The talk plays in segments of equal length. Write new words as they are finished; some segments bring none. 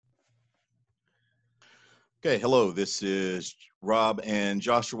Okay, hello. This is Rob and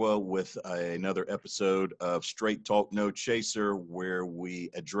Joshua with another episode of Straight Talk No Chaser, where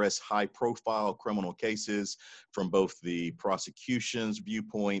we address high profile criminal cases from both the prosecution's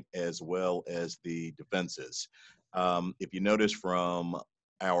viewpoint as well as the defense's. If you notice from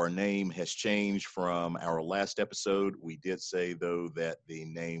our name has changed from our last episode, we did say, though, that the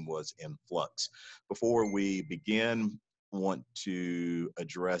name was in flux. Before we begin, want to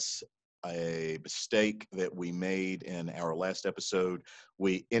address a mistake that we made in our last episode.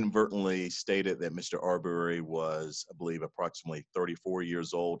 We inadvertently stated that Mr. Arbery was, I believe, approximately 34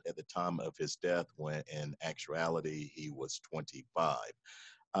 years old at the time of his death, when in actuality he was 25.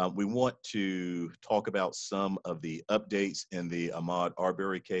 We want to talk about some of the updates in the Ahmaud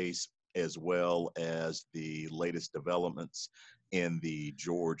Arbery case, as well as the latest developments in the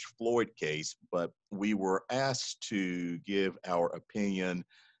George Floyd case. But we were asked to give our opinion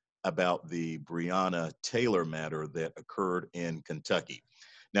about the Breonna Taylor matter that occurred in Kentucky.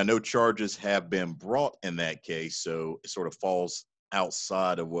 Now, no charges have been brought in that case, so it sort of falls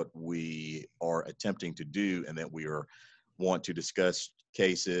outside of what we are attempting to do, and that we want to discuss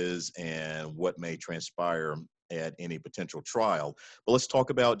cases and what may transpire at any potential trial. But let's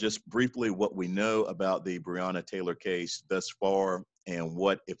talk about just briefly what we know about the Breonna Taylor case thus far and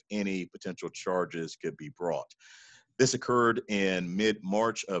what, if any, potential charges could be brought. This occurred in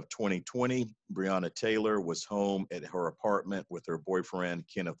mid-March of 2020. Breonna Taylor was home at her apartment with her boyfriend,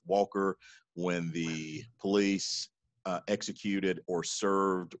 Kenneth Walker, when the police executed or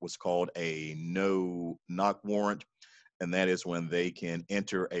served what's called a no-knock warrant. And that is when they can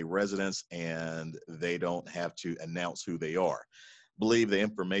enter a residence and they don't have to announce who they are. I believe the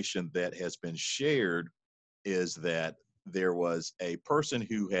information that has been shared is that there was a person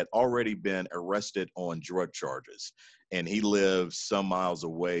who had already been arrested on drug charges, and he lived some miles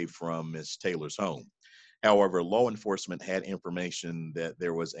away from Miss Taylor's home. However, law enforcement had information that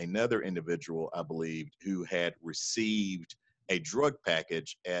there was another individual, I believe, who had received a drug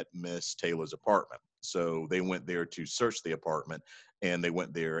package at Miss Taylor's apartment. So they went there to search the apartment, and they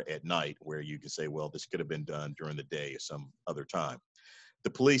went there at night, where you could say, well, this could have been done during the day or some other time. The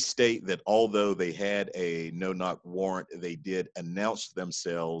police state that although they had a no-knock warrant, they did announce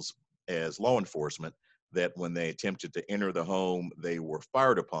themselves as law enforcement, that when they attempted to enter the home, they were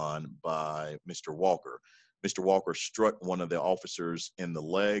fired upon by Mr. Walker. Mr. Walker struck one of the officers in the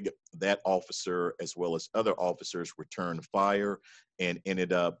leg. That officer, as well as other officers, returned fire and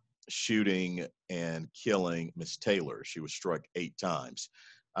ended up shooting and killing Miss Taylor. She was struck 8 times.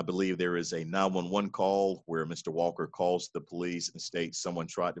 I believe there is a 911 call where Mr. Walker calls the police and states someone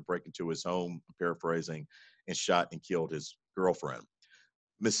tried to break into his home, paraphrasing, and shot and killed his girlfriend.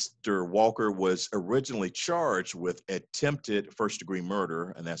 Mr. Walker was originally charged with attempted first-degree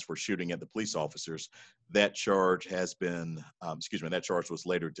murder, and that's for shooting at the police officers. That charge has been, that charge was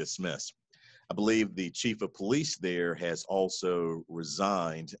later dismissed. I believe the chief of police there has also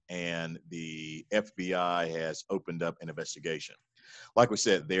resigned, and the FBI has opened up an investigation. Like we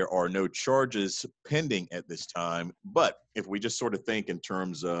said, there are no charges pending at this time, but if we just sort of think in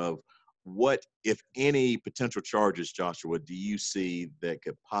terms of what, if any, potential charges, Joshua, do you see that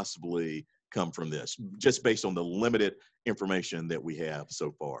could possibly come from this, just based on the limited information that we have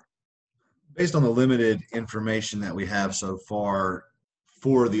so far? Based on the limited information that we have so far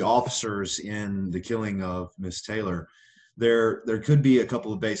for the officers in the killing of Miss Taylor, there could be a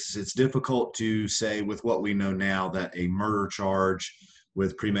couple of bases. It's difficult to say with what we know now that a murder charge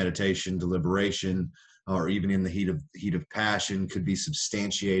with premeditation, deliberation, or even in the heat of passion could be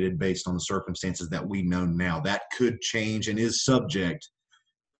substantiated based on the circumstances that we know now. That could change and is subject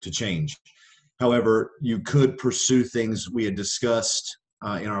to change. However, you could pursue things we had discussed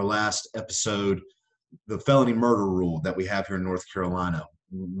in our last episode, the felony murder rule that we have here in North Carolina.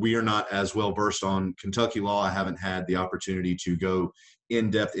 We are not as well versed on Kentucky law. I haven't had the opportunity to go in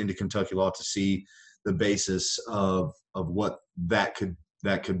depth into Kentucky law to see the basis of what that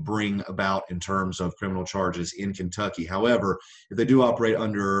could bring about in terms of criminal charges in Kentucky. However, if they do operate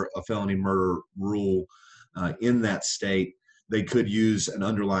under a felony murder rule in that state, they could use an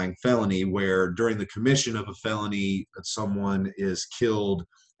underlying felony where during the commission of a felony that someone is killed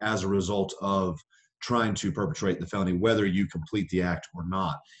as a result of trying to perpetrate the felony, whether you complete the act or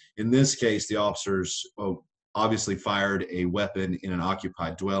not. In this case, the officers obviously fired a weapon in an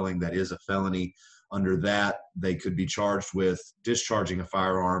occupied dwelling. That is a felony. Under that, they could be charged with discharging a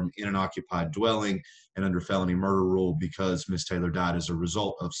firearm in an occupied dwelling, and under felony murder rule, because Ms. Taylor died as a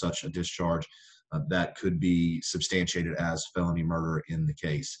result of such a discharge, that could be substantiated as felony murder in the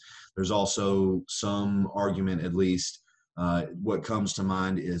case. There's also some argument, at least, What comes to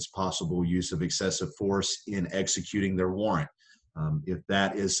mind is possible use of excessive force in executing their warrant. If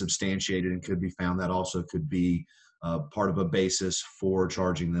that is substantiated and could be found, that also could be part of a basis for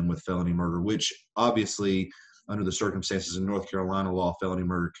charging them with felony murder, which obviously, under the circumstances in North Carolina law, felony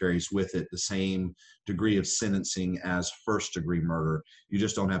murder carries with it the same degree of sentencing as first-degree murder. You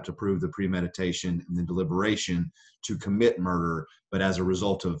just don't have to prove the premeditation and the deliberation to commit murder, but as a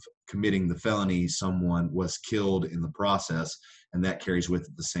result of committing the felony, someone was killed in the process, and that carries with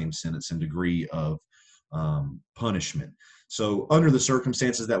it the same sentence and degree of punishment. So under the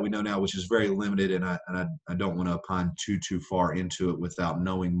circumstances that we know now, which is very limited, and I don't want to opine too far into it without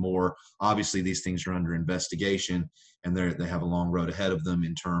knowing more. Obviously, these things are under investigation, and they have a long road ahead of them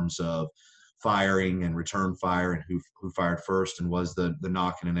in terms of firing and return fire, and who fired first, and was the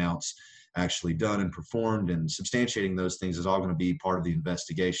knock and announce actually done and performed, and substantiating those things is all going to be part of the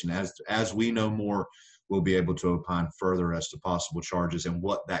investigation. As we know more, we'll be able to opine further as to possible charges and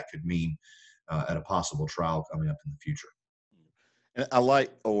what that could mean at a possible trial coming up in the future. And I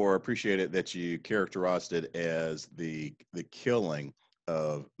like or appreciate it that you characterized it as the killing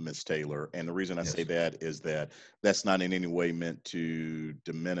of Miss Taylor. And the reason I say that is that that's not in any way meant to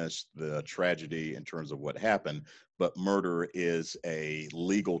diminish the tragedy in terms of what happened, but murder is a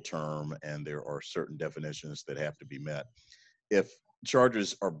legal term and there are certain definitions that have to be met. If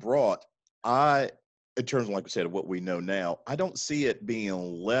charges are brought, in terms of, like we said, what we know now, I don't see it being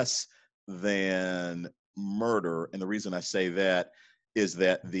less than murder. And the reason I say that is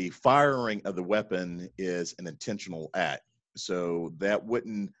that the firing of the weapon is an intentional act. So that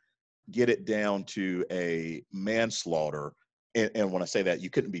wouldn't get it down to a manslaughter. And when I say that, they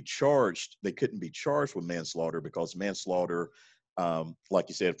couldn't be charged with manslaughter, because manslaughter, like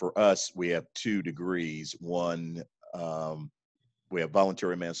you said, for us, we have 2 degrees. One, we have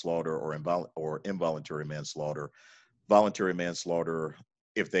voluntary manslaughter or involuntary manslaughter. Voluntary manslaughter,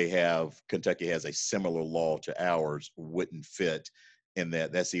 if Kentucky has a similar law to ours, wouldn't fit in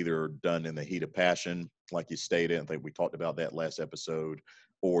that. That's either done in the heat of passion, like you stated. I think we talked about that last episode,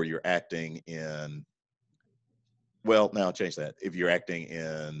 or you're acting in, well, now I'll change that. If you're acting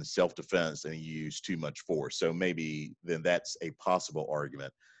in self-defense and you use too much force. So maybe then that's a possible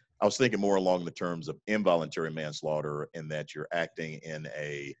argument. I was thinking more along the terms of involuntary manslaughter, in that you're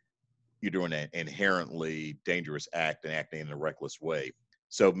doing an inherently dangerous act and acting in a reckless way.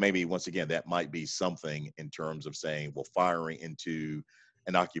 So maybe, once again, that might be something in terms of saying, well, firing into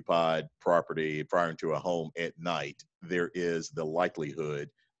an occupied property, firing into a home at night, there is the likelihood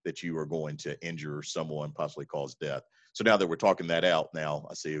that you are going to injure someone, possibly cause death. So now that we're talking that out, now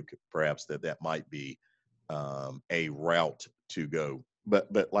I see perhaps that might be a route to go.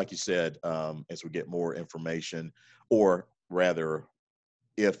 But like you said, as we get more information, or rather,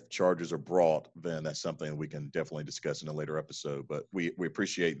 if charges are brought, then that's something we can definitely discuss in a later episode. But we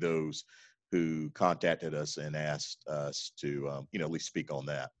appreciate those who contacted us and asked us to, at least speak on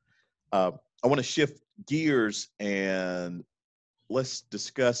that. I want to shift gears and let's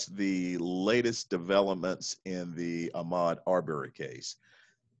discuss the latest developments in the Ahmaud Arbery case,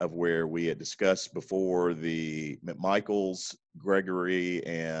 of where we had discussed before the McMichaels, Gregory,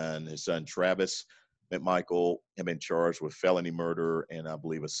 and his son Travis McMichael have been charged with felony murder and, I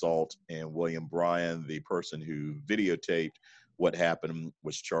believe, assault. And William Bryan, the person who videotaped what happened,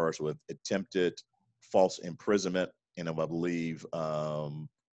 was charged with attempted false imprisonment and, I believe,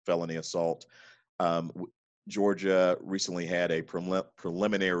 felony assault. Georgia recently had a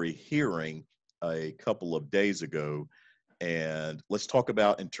preliminary hearing a couple of days ago. And let's talk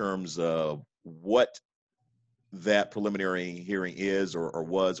about, in terms of what that preliminary hearing is or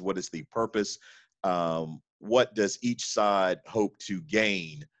was, what is the purpose? What does each side hope to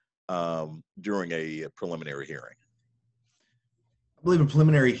gain during a preliminary hearing? I believe a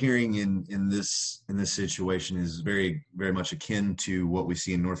preliminary hearing in this situation is very much akin to what we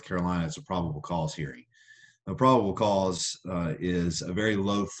see in North Carolina as a probable cause hearing. A probable cause is a very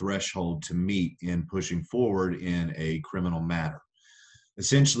low threshold to meet in pushing forward in a criminal matter.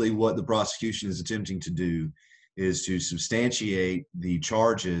 Essentially, what the prosecution is attempting to do is to substantiate the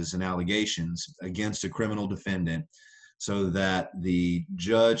charges and allegations against a criminal defendant so that the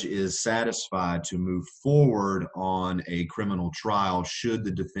judge is satisfied to move forward on a criminal trial should the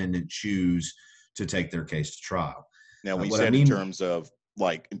defendant choose to take their case to trial. Now, when you said in terms of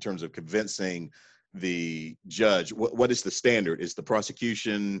convincing the judge, what is the standard? Is the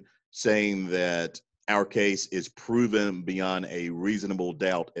prosecution saying that our case is proven beyond a reasonable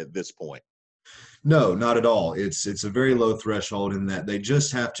doubt at this point? No, not at all. It's a very low threshold in that they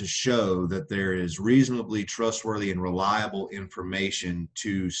just have to show that there is reasonably trustworthy and reliable information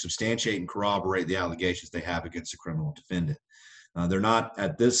to substantiate and corroborate the allegations they have against a criminal defendant. They're not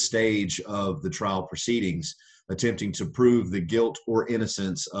at this stage of the trial proceedings attempting to prove the guilt or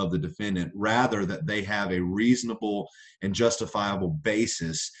innocence of the defendant, rather that they have a reasonable and justifiable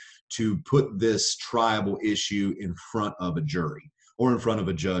basis to put this triable issue in front of a jury or in front of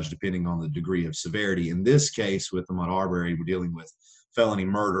a judge, depending on the degree of severity. In this case, with Ahmaud Arbery, we're dealing with felony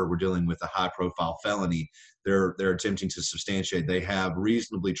murder. We're dealing with a high-profile felony. They're attempting to substantiate they have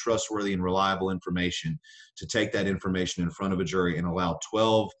reasonably trustworthy and reliable information to take that information in front of a jury and allow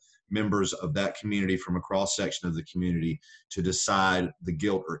 12 members of that community from a cross section of the community to decide the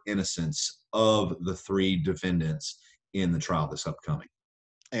guilt or innocence of the three defendants in the trial that's upcoming.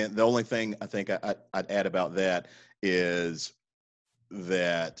 And the only thing I think I'd add about that is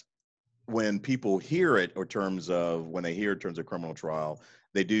that when people hear it, or terms of when they hear in terms of criminal trial,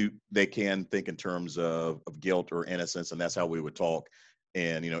 they can think in terms of guilt or innocence, and that's how we would talk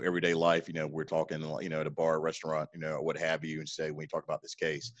in everyday life. We're talking at a bar, restaurant, or what have you, and say when we talk about this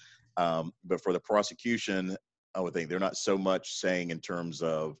case. But for the prosecution, I would think they're not so much saying in terms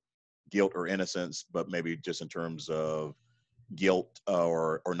of guilt or innocence, but maybe just in terms of guilt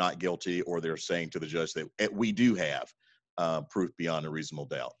or not guilty, or they're saying to the judge that we do have proof beyond a reasonable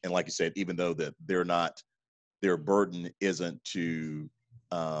doubt. And like you said, even though that their burden isn't to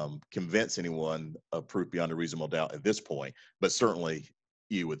convince anyone of proof beyond a reasonable doubt at this point, but certainly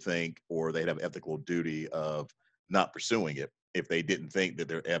you would think, or they'd have ethical duty of not pursuing it if they didn't think that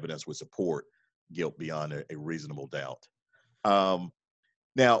their evidence would support guilt beyond a reasonable doubt.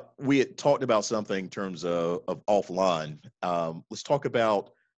 Now, we had talked about something in terms of offline. Let's talk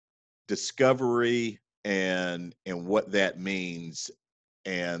about discovery and what that means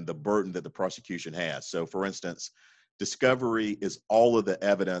and the burden that the prosecution has. So, for instance, discovery is all of the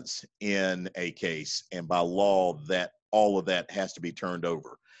evidence in a case, and by law, that all of that has to be turned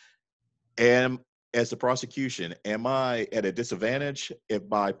over. And as the prosecution, am I at a disadvantage if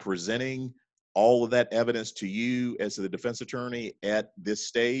by presenting all of that evidence to you as the defense attorney at this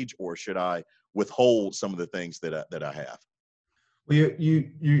stage, or should I withhold some of the things that I have? Well,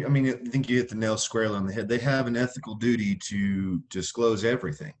 I mean, I think you hit the nail squarely on the head. They have an ethical duty to disclose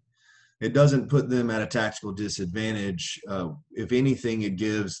everything. It doesn't put them at a tactical disadvantage. If anything, it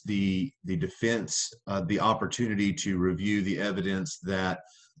gives the defense the opportunity to review the evidence that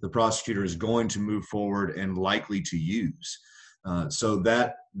the prosecutor is going to move forward and likely to use. So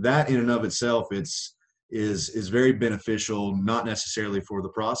that in and of itself, is very beneficial, not necessarily for the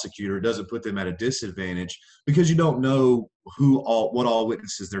prosecutor. It doesn't put them at a disadvantage because you don't know what all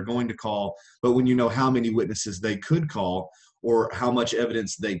witnesses they're going to call, but when you know how many witnesses they could call or how much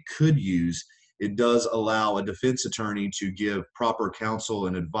evidence they could use, it does allow a defense attorney to give proper counsel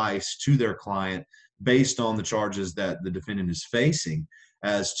and advice to their client based on the charges that the defendant is facing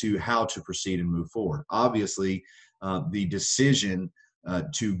as to how to proceed and move forward. Obviously, the decision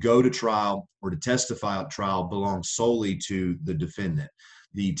to go to trial or to testify at trial belongs solely to the defendant.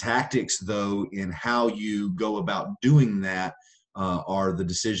 The tactics, though, in how you go about doing that are the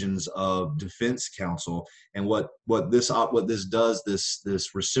decisions of defense counsel. And what this does, this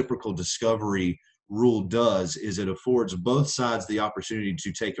reciprocal discovery rule does, is it affords both sides the opportunity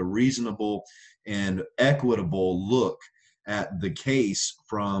to take a reasonable and equitable look at the case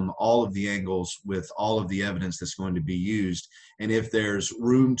from all of the angles with all of the evidence that's going to be used. And if there's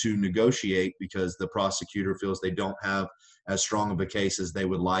room to negotiate because the prosecutor feels they don't have as strong of a case as they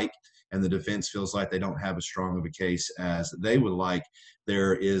would like, and the defense feels like they don't have as strong of a case as they would like,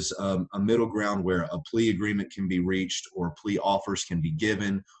 there is a middle ground where a plea agreement can be reached or plea offers can be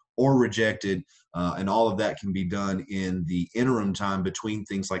given or rejected, and all of that can be done in the interim time between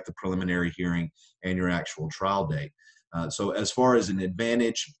things like the preliminary hearing and your actual trial date. So as far as an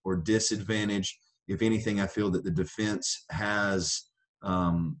advantage or disadvantage, if anything, I feel that the defense has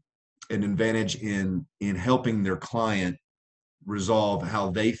an advantage in helping their client resolve how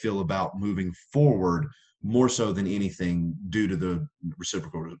they feel about moving forward, more so than anything due to the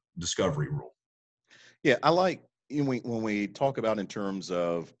reciprocal discovery rule. Yeah, I like when we talk about in terms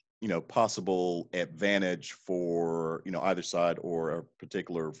of possible advantage for either side, or a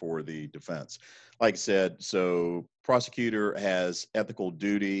particular for the defense. Like I said, so prosecutor has ethical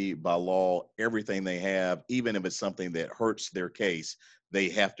duty by law. Everything they have, even if it's something that hurts their case, they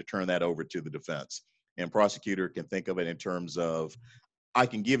have to turn that over to the defense. And prosecutor can think of it in terms of, I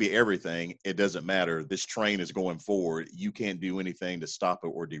can give you everything. It doesn't matter. This train is going forward. You can't do anything to stop it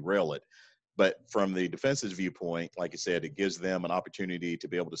or derail it. But from the defense's viewpoint, like I said, it gives them an opportunity to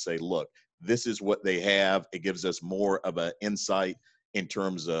be able to say, look, this is what they have. It gives us more of an insight in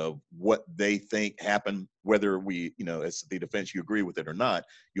terms of what they think happened, whether we, as the defense, you agree with it or not.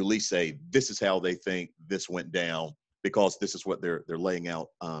 You at least say, this is how they think this went down, because this is what they're laying out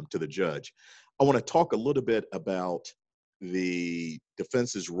to the judge. I want to talk a little bit about the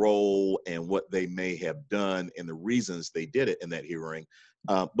defense's role and what they may have done and the reasons they did it in that hearing.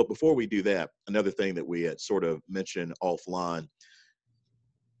 But before we do that, another thing that we had sort of mentioned offline,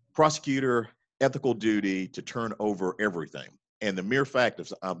 prosecutor ethical duty to turn over everything. And the mere fact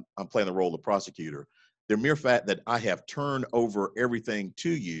of I'm playing the role of prosecutor, the mere fact that I have turned over everything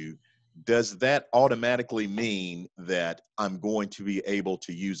to you, does that automatically mean that I'm going to be able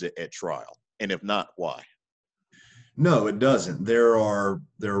to use it at trial? And if not, why? No, it doesn't. There are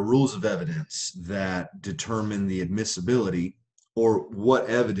rules of evidence that determine the admissibility or what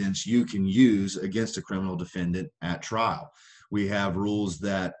evidence you can use against a criminal defendant at trial. We have rules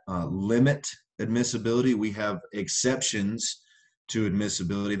that limit admissibility. We have exceptions to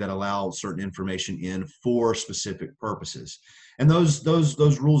admissibility that allow certain information in for specific purposes. And those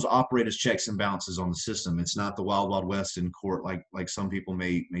rules operate as checks and balances on the system. It's not the wild, wild west in court like some people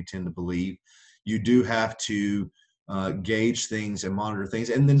may tend to believe. You do have to gauge things and monitor things.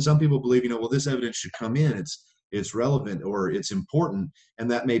 And then some people believe, well, this evidence should come in. It's relevant or it's important, and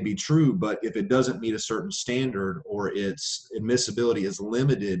that may be true. But if it doesn't meet a certain standard or its admissibility is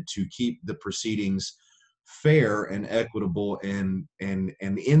limited to keep the proceedings fair and equitable and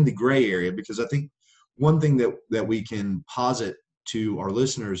in the gray area, because I think one thing that we can posit to our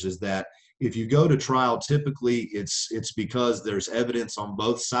listeners is that if you go to trial, typically it's because there's evidence on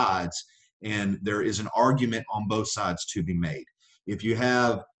both sides and there is an argument on both sides to be made. If you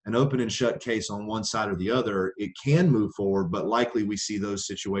have an open and shut case on one side or the other, it can move forward, but likely we see those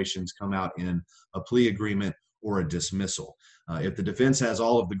situations come out in a plea agreement or a dismissal. If the defense has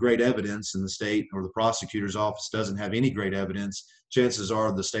all of the great evidence and the state or the prosecutor's office doesn't have any great evidence, chances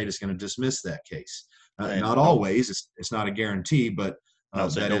are the state is going to dismiss that case. Not always, it's not a guarantee, but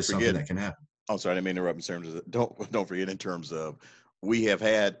that is something that can happen. I'm sorry, I didn't mean to interrupt in terms of don't forget in terms of we have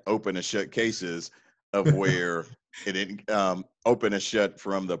had open and shut cases of where it didn't open and shut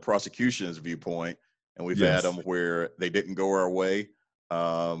from the prosecution's viewpoint, and we've had them where they didn't go our way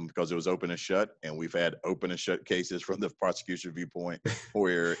because it was open and shut, and we've had open and shut cases from the prosecution viewpoint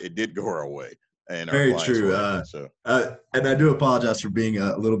where it did go our way. And very true. And I do apologize for being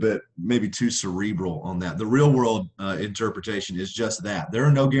a little bit maybe too cerebral on that. The real world interpretation is just that. There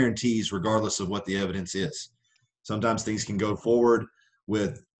are no guarantees regardless of what the evidence is. Sometimes things can go forward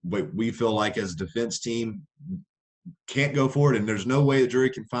with what we feel like as a defense team can't go forward, and there's no way the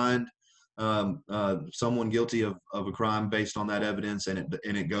jury can find someone guilty of a crime based on that evidence, and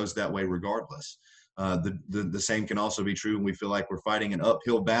it goes that way regardless. The same can also be true when we feel like we're fighting an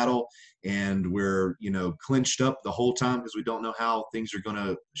uphill battle and we're clinched up the whole time because we don't know how things are going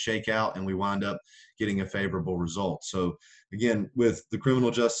to shake out, and we wind up getting a favorable result. So again, with the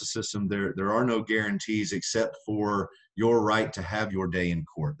criminal justice system, there are no guarantees except for your right to have your day in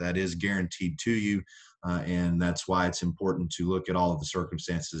court. That is guaranteed to you, and that's why it's important to look at all of the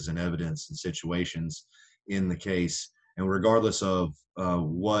circumstances and evidence and situations in the case. And regardless of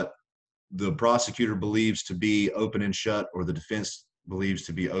what the prosecutor believes to be open and shut or the defense believes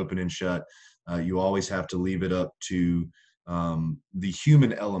to be open and shut, you always have to leave it up to the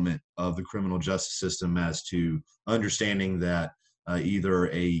human element of the criminal justice system as to understanding that either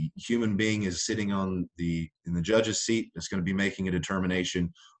a human being is sitting in the judge's seat that's going to be making a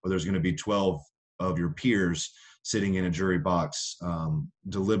determination, or there's going to be 12 of your peers sitting in a jury box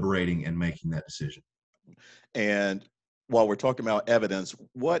deliberating and making that decision. And while we're talking about evidence,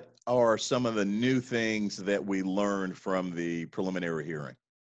 what are some of the new things that we learned from the preliminary hearing?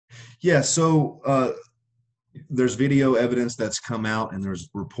 Yeah, so there's video evidence that's come out, and there's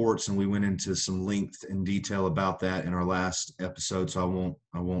reports, and we went into some length and detail about that in our last episode, so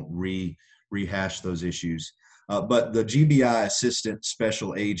I won't rehash those issues. But the GBI Assistant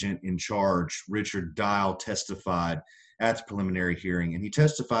Special Agent in charge, Richard Dial, testified at the preliminary hearing, and he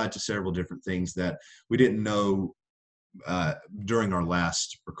testified to several different things that we didn't know during our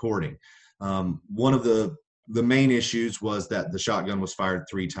last recording. One of the main issues was that the shotgun was fired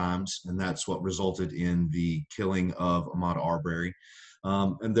 3 times, and that's what resulted in the killing of Ahmaud Arbery.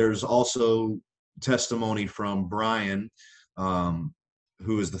 And there's also testimony from Brian,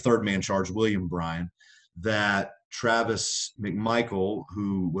 who is the third man charged, William Bryan, that Travis McMichael,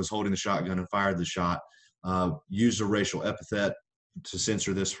 who was holding the shotgun and fired the shot, used a racial epithet, to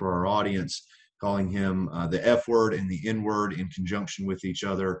censor this for our audience, calling him the F word and the N word in conjunction with each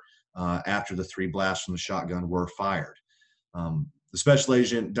other, after the 3 blasts from the shotgun were fired. The Special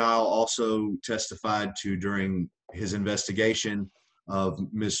Agent Dial also testified to during his investigation of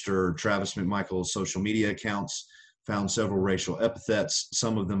Mr. Travis McMichael's social media accounts, found several racial epithets,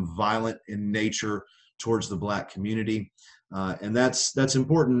 some of them violent in nature towards the Black community. And that's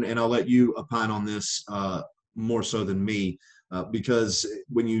important, and I'll let you opine on this more so than me, because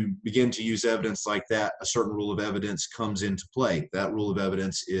when you begin to use evidence like that, a certain rule of evidence comes into play. That rule of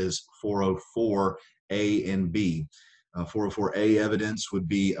evidence is 404A and B. 404A evidence would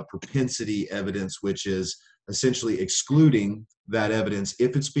be a propensity evidence, which is essentially excluding that evidence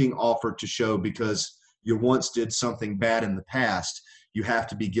if it's being offered to show because you once did something bad in the past, you have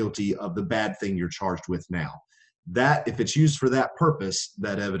to be guilty of the bad thing you're charged with now. That, if it's used for that purpose,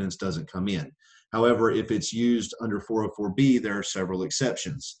 that evidence doesn't come in. However, if it's used under 404B, there are several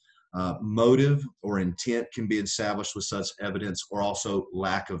exceptions. Motive or intent can be established with such evidence, or also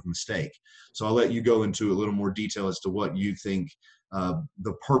lack of mistake. So I'll let you go into a little more detail as to what you think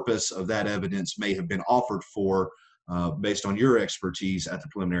the purpose of that evidence may have been offered for, based on your expertise at the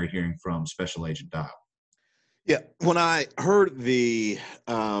preliminary hearing from Special Agent Dial. Yeah, when I heard the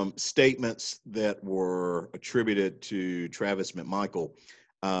statements that were attributed to Travis McMichael,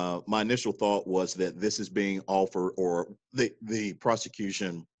 my initial thought was that this is being offered, or the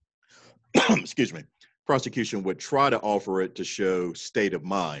prosecution, excuse me, prosecution would try to offer it to show state of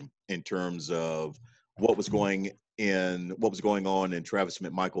mind in terms of what was going on in Travis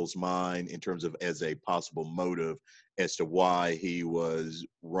McMichael's mind in terms of as a possible motive as to why he was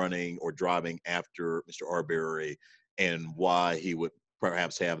running or driving after Mr. Arbery, and why he would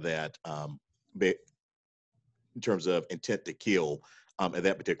perhaps have that in terms of intent to kill at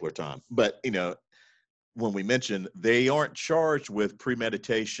that particular time. But, when we mentioned they aren't charged with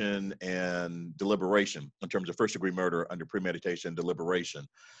premeditation and deliberation in terms of first-degree murder under premeditation and deliberation.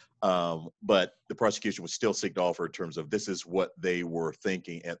 But the prosecution would still seek to offer in terms of this is what they were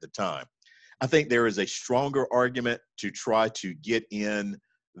thinking at the time. I think there is a stronger argument to try to get in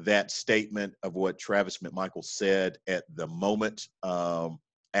that statement of what Travis McMichael said at the moment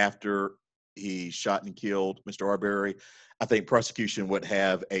after he shot and killed Mr. Arbery. I think prosecution would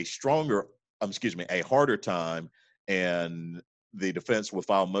have a harder time, and the defense will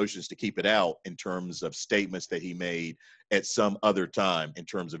file motions to keep it out in terms of statements that he made at some other time in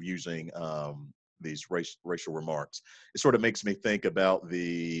terms of using these racial remarks. It sort of makes me think about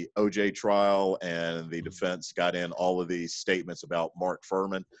the OJ trial, and the defense got in all of these statements about Mark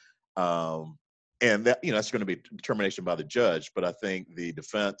Furman. And that, that's going to be determination by the judge. But I think the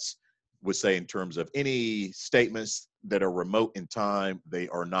defense would say in terms of any statements that are remote in time, they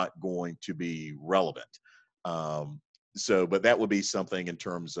are not going to be relevant. But that would be something in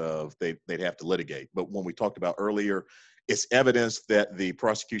terms of they'd have to litigate. But when we talked about earlier, it's evidence that the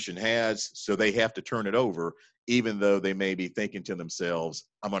prosecution has, so they have to turn it over, even though they may be thinking to themselves,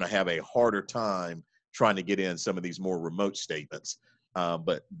 I'm going to have a harder time trying to get in some of these more remote statements.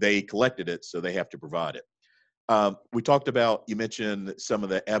 But they collected it, so they have to provide it. We talked about, you mentioned some of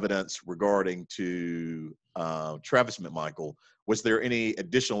the evidence regarding to Travis McMichael. Was there any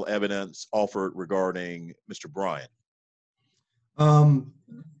additional evidence offered regarding Mr. Bryant?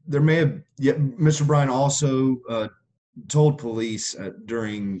 There may have, Mr. Bryant also told police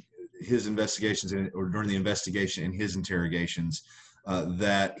during his investigations or during the investigation and his interrogations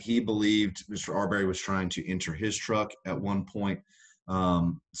that he believed Mr. Arbery was trying to enter his truck at one point.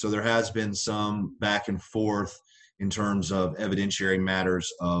 So there has been some back and forth in terms of evidentiary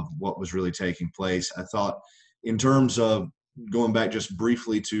matters of what was really taking place. I thought in terms of going back just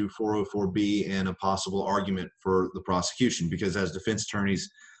briefly to 404B and a possible argument for the prosecution, because as defense attorneys,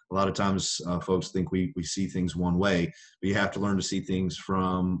 a lot of times folks think we see things one way, but you have to learn to see things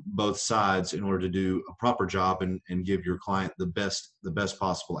from both sides in order to do a proper job and give your client the best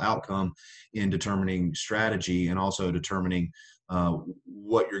possible outcome in determining strategy, and also determining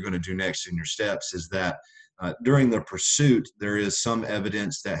what you're going to do next in your steps. Is that during the pursuit, there is some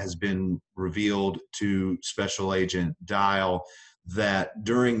evidence that has been revealed to Special Agent Dial that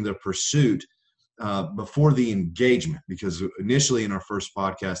during the pursuit, before the engagement, because initially in our first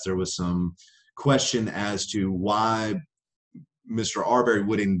podcast, there was some question as to why Mr. Arbery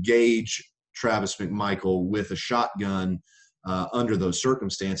would engage Travis McMichael with a shotgun under those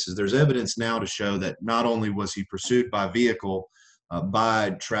circumstances. There's evidence now to show that not only was he pursued by vehicle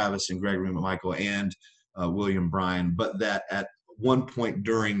by Travis and Gregory McMichael and William Bryan, but that at one point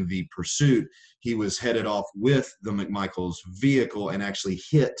during the pursuit, he was headed off with the McMichaels' vehicle and actually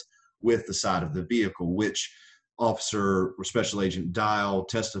hit with the side of the vehicle, which Officer or Special Agent Dial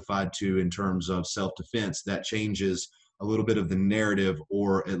testified to in terms of self-defense. That changes a little bit of the narrative,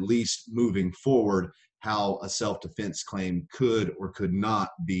 or at least moving forward, how a self-defense claim could or could not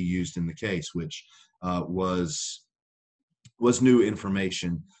be used in the case, which was new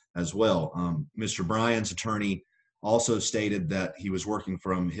information as well. Mr. Bryan's attorney also stated that he was working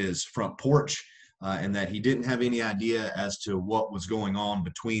from his front porch, and that he didn't have any idea as to what was going on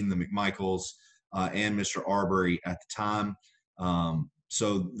between the McMichaels and Mr. Arbery at the time.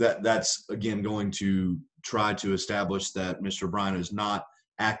 So that's again going to try to establish that Mr. Bryan is not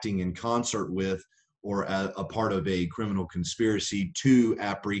acting in concert with or a part of a criminal conspiracy to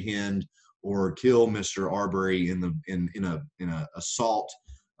apprehend or kill Mr. Arbery in a assault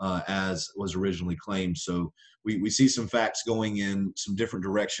as was originally claimed. So we see some facts going in some different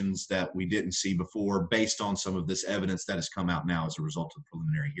directions that we didn't see before, based on some of this evidence that has come out now as a result of the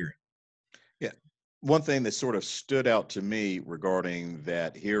preliminary hearing. Yeah. One thing that sort of stood out to me regarding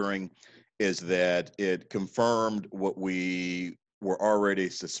that hearing is that it confirmed what we were already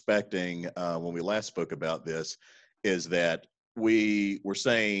suspecting when we last spoke about this, is that we were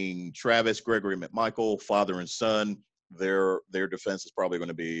saying Travis, Gregory, McMichael, father and son, their defense is probably going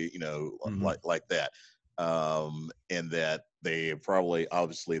to be, like that. And that they probably,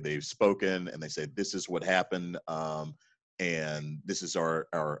 obviously they've spoken and they said, this is what happened. And this is our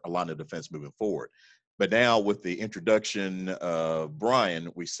line of defense moving forward. But now with the introduction of Brian,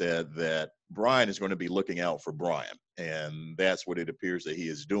 we said that Brian is going to be looking out for Brian. And that's what it appears that he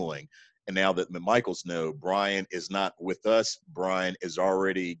is doing. And now that the Michaels know Brian is not with us, Brian is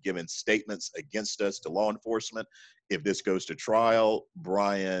already given statements against us to law enforcement. If this goes to trial,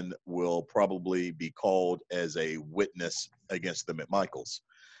 Brian will probably be called as a witness against the McMichaels.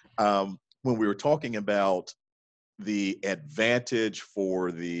 When we were talking about the advantage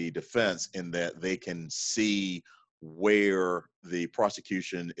for the defense in that they can see where the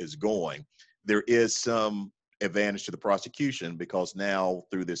prosecution is going, there is some advantage to the prosecution because now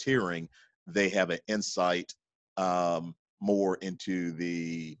through this hearing, they have an insight more into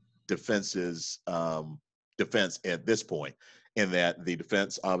the defense's defense at this point, in that the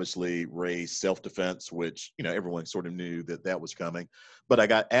defense obviously raised self-defense, which, everyone sort of knew that that was coming. But I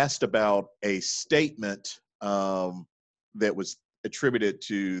got asked about a statement that was attributed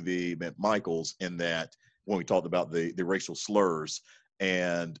to the McMichaels, in that when we talked about the racial slurs,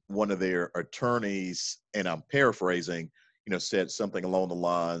 and one of their attorneys, and I'm paraphrasing, said something along the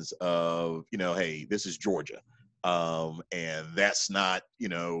lines of, hey, this is Georgia. And that's not,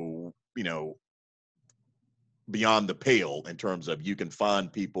 beyond the pale in terms of you can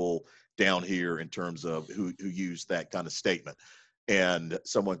find people down here in terms of who use that kind of statement. And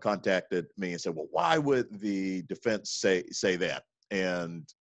someone contacted me and said, well, why would the defense say that? And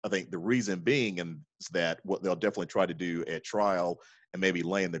I think the reason being is that what they'll definitely try to do at trial, and maybe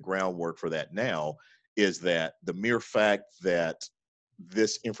laying the groundwork for that now, is that the mere fact that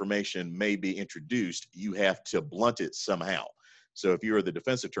this information may be introduced, you have to blunt it somehow. So if you're the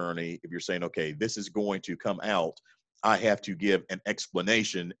defense attorney, if you're saying, okay, this is going to come out, I have to give an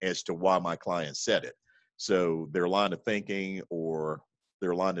explanation as to why my client said it. So their line of thinking or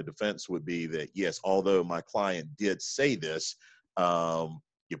their line of defense would be that, yes, although my client did say this,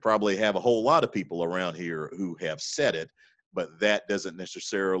 you probably have a whole lot of people around here who have said it, but that doesn't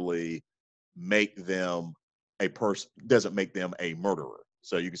necessarily make them doesn't make them a murderer.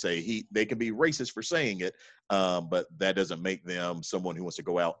 So you can say they can be racist for saying it, but that doesn't make them someone who wants to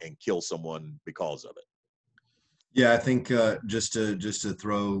go out and kill someone because of it. Yeah, I think just to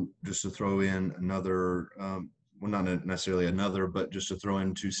throw in another, well, not necessarily another, but just to throw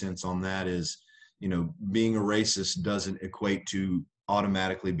in 2 cents on that is, being a racist doesn't equate to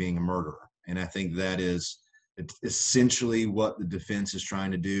automatically being a murderer, and I think that is essentially what the defense is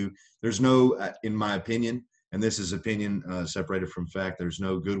trying to do. There's no, in my opinion, and this is opinion separated from fact, there's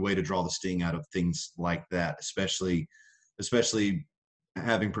no good way to draw the sting out of things like that, especially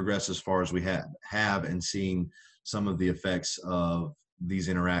having progressed as far as we have and seeing some of the effects of these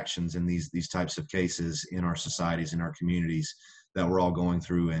interactions and these types of cases in our societies, in our communities, that we're all going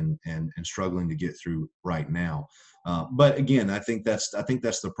through and struggling to get through right now. But again, I think that's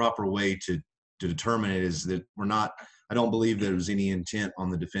the proper way to determine it, is that I don't believe there was any intent on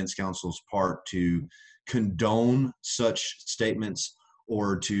the defense counsel's part to condone such statements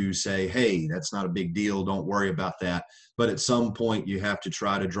or to say, hey, that's not a big deal, don't worry about that. But at some point you have to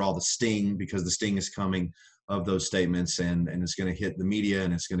try to draw the sting, because the sting is coming of those statements, and it's going to hit the media,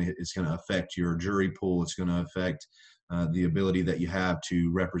 and it's going to affect your jury pool. It's going to affect the ability that you have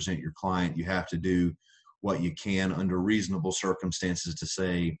to represent your client. You have to do what you can under reasonable circumstances to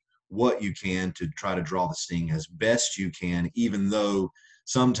say what you can to try to draw the sting as best you can, even though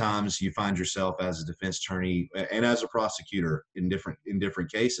sometimes you find yourself as a defense attorney and as a prosecutor in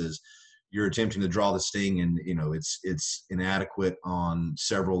different cases, you're attempting to draw the sting, and it's inadequate on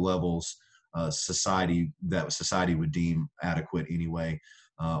several levels. Society would deem adequate anyway,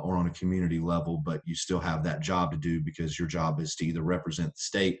 or on a community level, but you still have that job to do because your job is to either represent the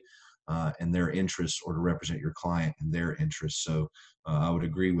state and their interests, or to represent your client and their interests. So I would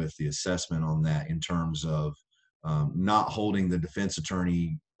agree with the assessment on that in terms of not holding the defense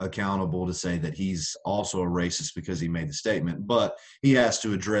attorney accountable to say that he's also a racist because he made the statement, but he has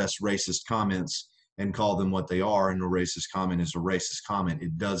to address racist comments and call them what they are. And a racist comment is a racist comment.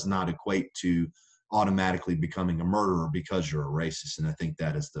 It does not equate to automatically becoming a murderer because you're a racist. And I think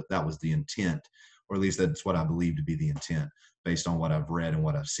that was the intent, or at least that's what I believe to be the intent based on what I've read and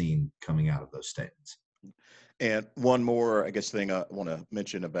what I've seen coming out of those statements. And one more, I guess, thing I want to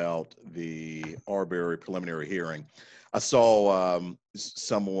mention about the Arbery preliminary hearing. I saw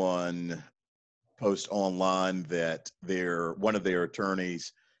someone post online that one of their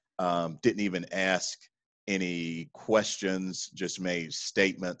attorneys didn't even ask any questions, just made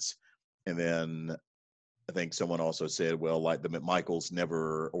statements. And then I think someone also said, well, like the McMichaels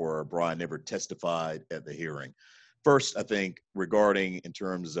never, or Brian never testified at the hearing. First, I think regarding in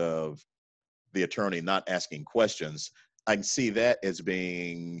terms of the attorney not asking questions, I can see that as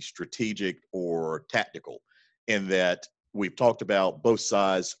being strategic or tactical, in that we've talked about both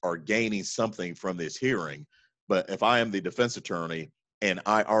sides are gaining something from this hearing. But if I am the defense attorney and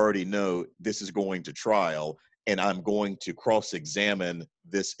I already know this is going to trial and I'm going to cross-examine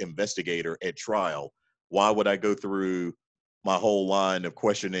this investigator at trial, why would I go through my whole line of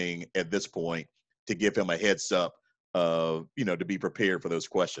questioning at this point to give him a heads up of, to be prepared for those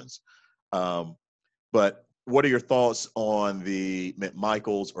questions? But what are your thoughts on the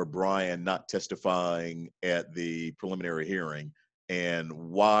McMichaels or Brian not testifying at the preliminary hearing, and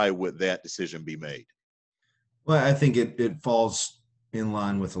why would that decision be made? Well, I think it falls in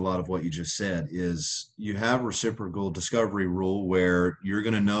line with a lot of what you just said. Is you have reciprocal discovery rule where you're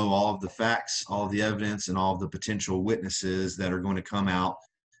going to know all of the facts, all of the evidence, and all of the potential witnesses that are going to come out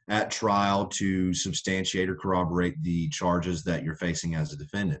at trial to substantiate or corroborate the charges that you're facing as a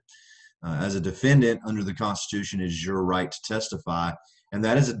defendant. As a defendant, under the Constitution, is your right to testify, and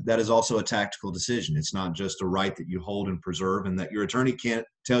that is also a tactical decision. It's not just a right that you hold and preserve, and that your attorney can't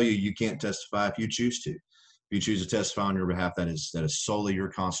tell you can't testify if you choose to. If you choose to testify on your behalf, that is solely your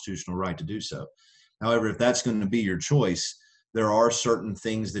constitutional right to do so. However, if that's going to be your choice, there are certain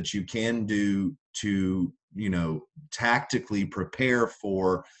things that you can do to, tactically prepare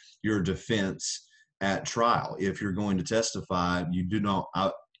for your defense at trial. If you're going to testify, you do not.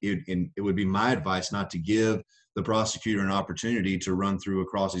 It would be my advice not to give the prosecutor an opportunity to run through a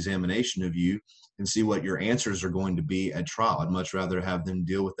cross-examination of you and see what your answers are going to be at trial. I'd much rather have them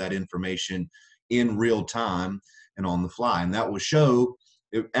deal with that information in real time and on the fly. And that will show,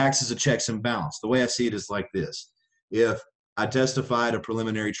 it acts as a checks and balance. The way I see it is like this. If I testify at a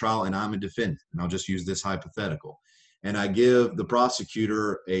preliminary trial and I'm a defendant, and I'll just use this hypothetical, and I give the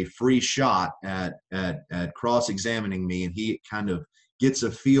prosecutor a free shot at cross-examining me, and he kind of gets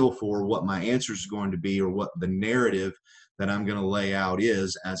a feel for what my answer is going to be, or what the narrative that I'm going to lay out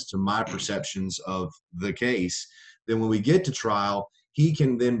is as to my perceptions of the case, then when we get to trial, he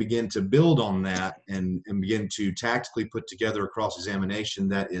can then begin to build on that and begin to tactically put together a cross-examination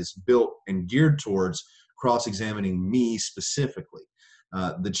that is built and geared towards cross-examining me specifically.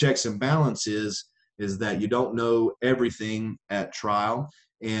 The checks and balances is that you don't know everything at trial,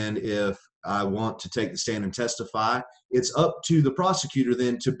 and if I want to take the stand and testify, it's up to the prosecutor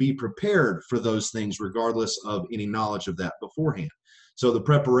then to be prepared for those things regardless of any knowledge of that beforehand. So the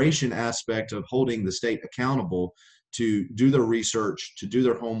preparation aspect of holding the state accountable to do their research, to do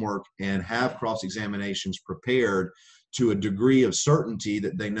their homework, and have cross-examinations prepared to a degree of certainty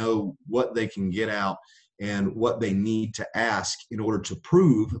that they know what they can get out and what they need to ask in order to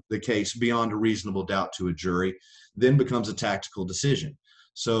prove the case beyond a reasonable doubt to a jury, then becomes a tactical decision.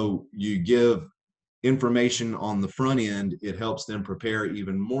 So you give information on the front end, it helps them prepare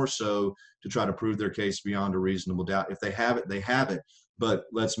even more so to try to prove their case beyond a reasonable doubt. If they have it, they have it. But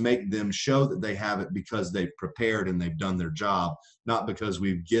let's make them show that they have it because they've prepared and they've done their job, not because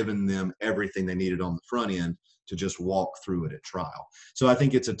we've given them everything they needed on the front end to just walk through it at trial. So I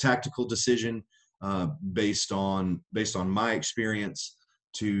think it's a tactical decision based on my experience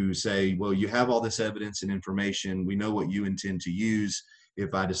to say, well, you have all this evidence and information. We know what you intend to use.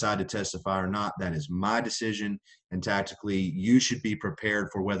 If I decide to testify or not, that is my decision. And tactically, you should be prepared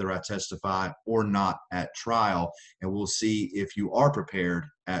for whether I testify or not at trial. And we'll see if you are prepared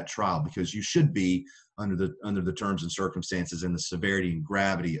at trial, because you should be under the terms and circumstances and the severity and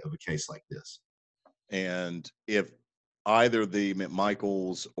gravity of a case like this. And if either the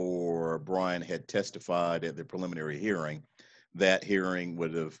McMichaels or Brian had testified at the preliminary hearing, that hearing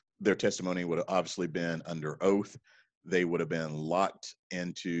would have, their testimony would have obviously been under oath. They would have been locked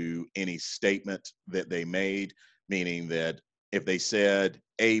into any statement that they made, meaning that if they said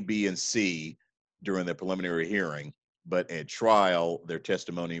A, B, and C during the preliminary hearing, but at trial, their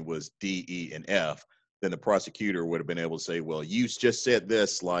testimony was D, E, and F, then the prosecutor would have been able to say, well, you just said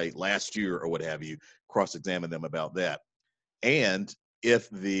this like last year or what have you, cross-examine them about that. And if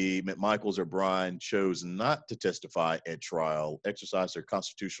the McMichaels or Brian chose not to testify at trial, exercise their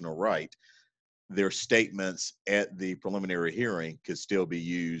constitutional right, their statements at the preliminary hearing could still be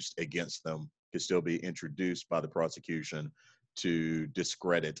used against them, could still be introduced by the prosecution to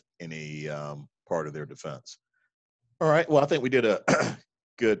discredit any part of their defense. All right. Well, I think we did a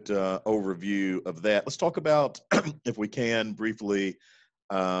good overview of that. Let's talk about, if we can, briefly,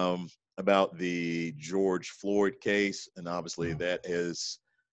 about the George Floyd case. And obviously, that is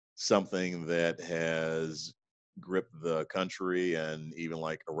something that has gripped the country and even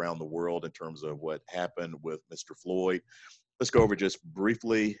like around the world in terms of what happened with Mr. Floyd. Let's go over just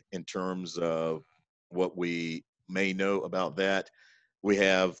briefly in terms of what we may know about that. We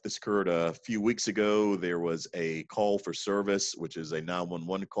have, this occurred a few weeks ago. There was a call for service, which is a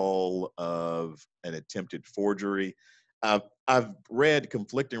 911 call of an attempted forgery. I've read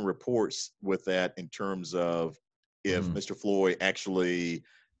conflicting reports with that in terms of if Mr. Floyd actually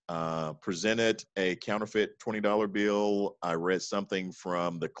presented a counterfeit $20 bill. I read something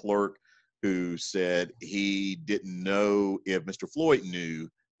from the clerk who said he didn't know if Mr. Floyd knew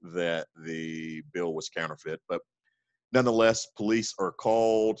that the bill was counterfeit. But nonetheless, police are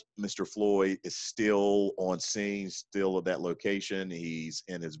called. Mr. Floyd is still on scene, still at that location. He's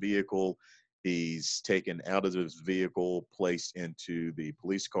in his vehicle. He's taken out of his vehicle, placed into the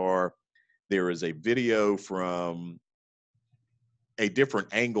police car. There is a video from a different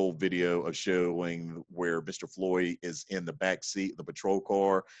angle video of showing where Mr. Floyd is in the back seat of the patrol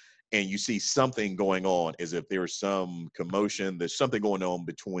car, and you see something going on as if there's some commotion. There's something going on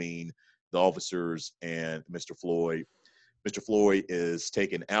between the officers and Mr. Floyd. Mr. Floyd is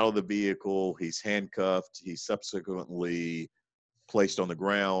taken out of the vehicle. He's handcuffed. He's subsequently placed on the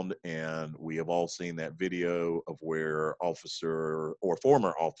ground, and we have all seen that video of where officer or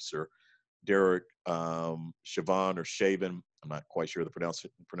former officer Derek Chauvin or Chauvin, I'm not quite sure the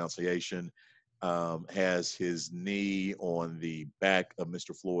pronunciation, has his knee on the back of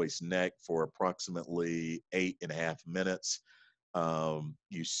Mr. Floyd's neck for approximately 8.5 minutes.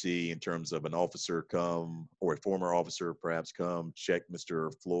 You see, in terms of an officer come, or a former officer perhaps come, check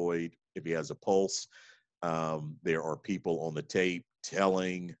Mr. Floyd if he has a pulse. There are people on the tape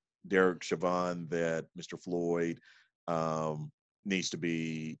telling Derek Chauvin that Mr. Floyd needs to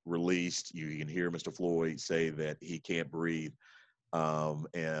be released. You can hear Mr. Floyd say that he can't breathe. And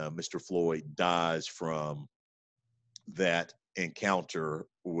Mr. Floyd dies from that encounter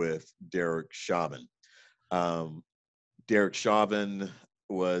with Derek Chauvin. Um, Derek Chauvin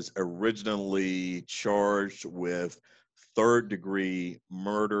was originally charged with third-degree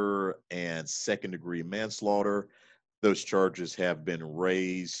murder and second-degree manslaughter. Those charges have been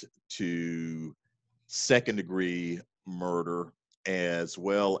raised to second-degree murder, as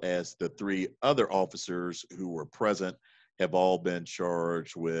well as the three other officers who were present have all been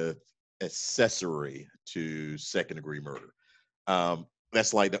charged with accessory to second-degree murder.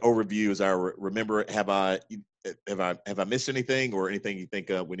 That's like the overview as I remember it. Have I missed anything or anything you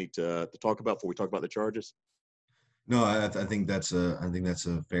think we need to talk about before we talk about the charges? No, I think that's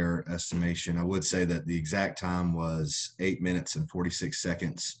a fair estimation. I would say that the exact time was 8 minutes and 46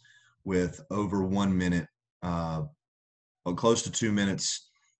 seconds, with over 1 minute, close to 2 minutes,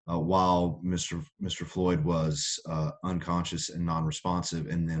 while Mr. Floyd was unconscious and non-responsive,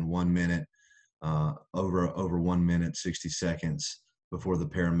 and then 1 minute, over 1 minute 60 seconds before the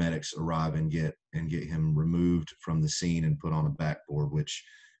paramedics arrive and get him removed from the scene and put on a backboard, which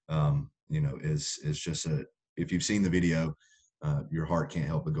is just a, if you've seen the video, your heart can't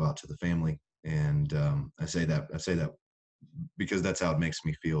help but go out to the family. And I say that because that's how it makes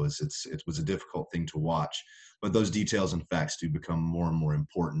me feel. It was a difficult thing to watch, but those details and facts do become more and more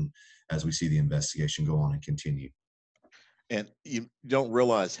important as we see the investigation go on and continue. And you don't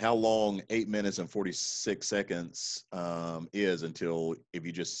realize how long 8 minutes and 46 seconds is until if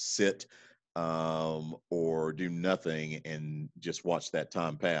you just sit or do nothing and just watch that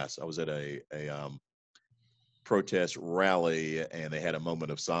time pass. I was at a protest rally and they had a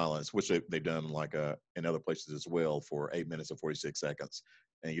moment of silence, which they've done like in other places as well, for 8 minutes and 46 seconds.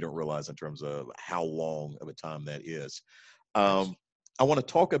 And you don't realize in terms of how long of a time that is. Yes. I want to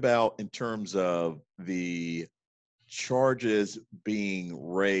talk about in terms of the charges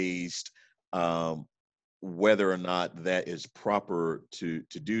being raised, um, whether or not that is proper to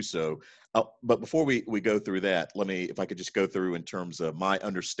do so. But before we go through that, let me, if I could just go through in terms of my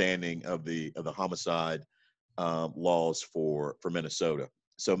understanding of the homicide laws for Minnesota.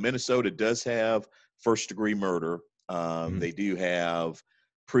 So Minnesota does have first degree murder. Mhm. They do have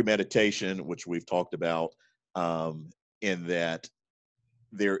premeditation, which we've talked about, in that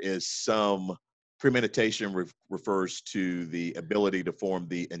there is some premeditation refers to the ability to form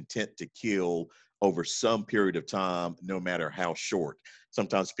the intent to kill over some period of time, no matter how short.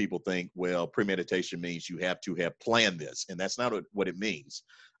 Sometimes people think, well, premeditation means you have to have planned this, and that's not what it means.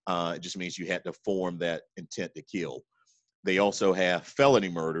 It just means you had to form that intent to kill. They also have felony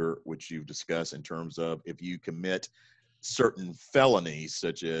murder, which you've discussed in terms of if you commit certain felonies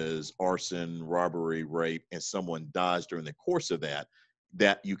such as arson, robbery, rape, and someone dies during the course of that,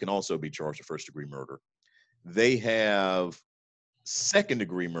 that you can also be charged with first degree murder. They have second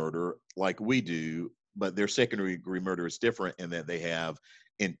degree murder like we do, but their second degree murder is different in that they have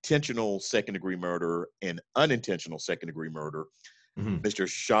intentional second degree murder and unintentional second degree murder. Mhm. Mr.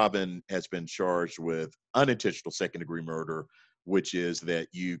 Chauvin has been charged with unintentional second degree murder, which is that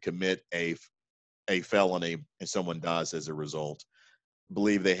you commit a felony and someone dies as a result. I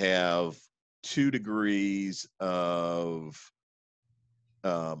believe they have 2 degrees of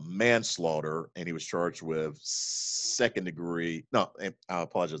manslaughter, and he was charged with second degree. No, I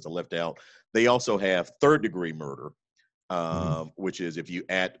apologize, I left out. They also have third degree murder, Mhm. which is if you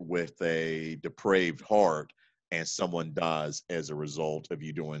act with a depraved heart and someone dies as a result of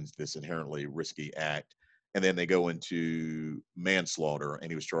you doing this inherently risky act. And then they go into manslaughter, and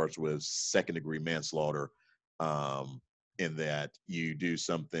he was charged with second degree manslaughter, in that you do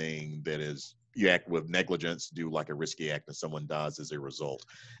something that is, you act with negligence, do like a risky act, and someone dies as a result.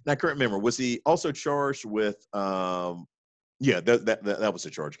 And I can't remember, was he also charged with yeah, that was the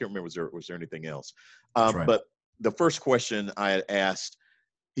charge. I can't remember, was there anything else? That's right. But the first question I had asked,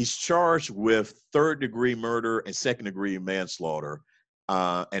 he's charged with third degree murder and second degree manslaughter.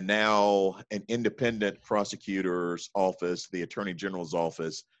 And now an independent prosecutor's office, the attorney general's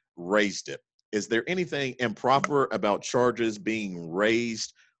office, raised it. Is there anything improper about charges being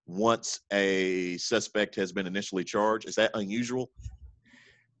raised once a suspect has been initially charged? Is that unusual?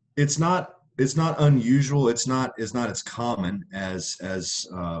 It's not. It's not unusual. It's not. It's not as common as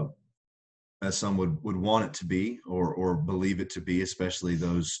some would want it to be, or believe it to be, especially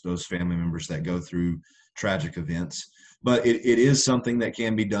those family members that go through tragic events. But it is something that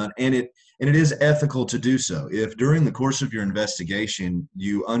can be done, and it is ethical to do so. If during the course of your investigation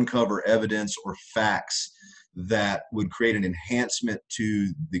you uncover evidence or facts that would create an enhancement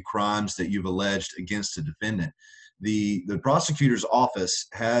to the crimes that you've alleged against a defendant, the prosecutor's office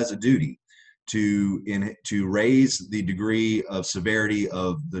has a duty to raise the degree of severity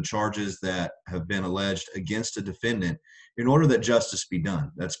of the charges that have been alleged against a defendant in order that justice be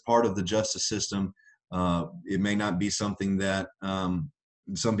done. That's part of the justice system. It may not be something that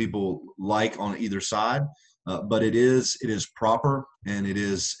some people like on either side, but it is proper, and it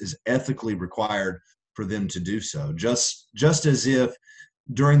is ethically required for them to do so. Just as if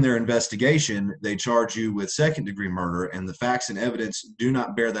during their investigation, they charge you with second degree murder and the facts and evidence do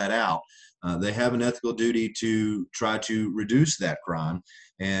not bear that out. They have an ethical duty to try to reduce that crime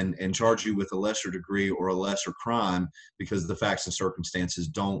and charge you with a lesser degree or a lesser crime because the facts and circumstances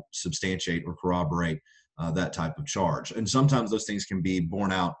don't substantiate or corroborate that type of charge. And sometimes those things can be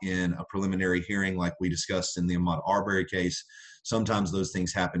borne out in a preliminary hearing, like we discussed in the Ahmaud Arbery case. Sometimes those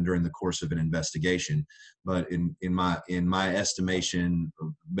things happen during the course of an investigation. But in my estimation,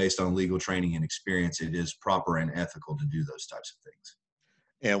 based on legal training and experience, it is proper and ethical to do those types of things.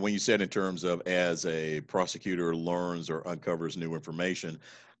 And when you said in terms of as a prosecutor learns or uncovers new information,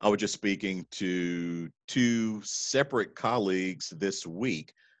 I was just speaking to two separate colleagues this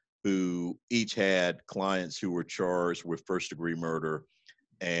week who each had clients who were charged with first degree murder,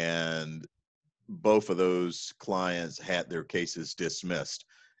 and both of those clients had their cases dismissed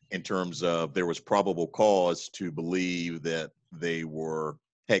in terms of there was probable cause to believe that they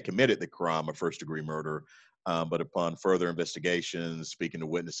had committed the crime of first degree murder, but upon further investigation, speaking to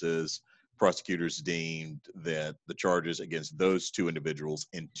witnesses, prosecutors deemed that the charges against those two individuals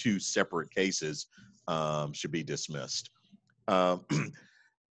in two separate cases should be dismissed. um,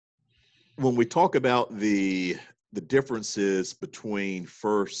 when we talk about the differences between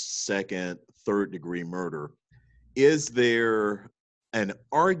first, second, third degree murder, is there an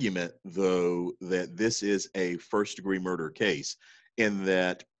argument though that this is a first degree murder case, in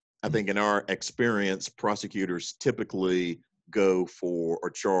that I think in our experience prosecutors typically go for or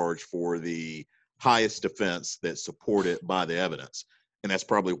charge for the highest defense that's supported by the evidence, and that's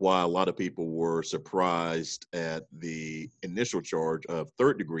probably why a lot of people were surprised at the initial charge of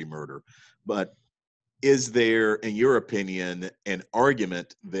third degree murder. But is there, in your opinion, an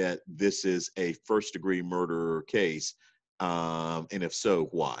argument that this is a first degree murder case? And if so,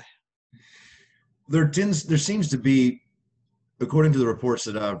 why? There seems to be, according to the reports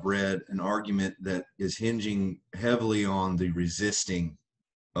that I've read, an argument that is hinging heavily on the resisting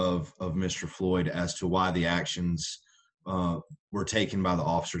of Mr. Floyd as to why the actions were taken by the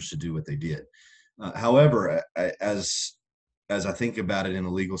officers to do what they did. However, as I think about it in a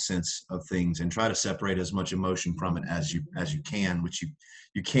legal sense of things and try to separate as much emotion from it as you can, which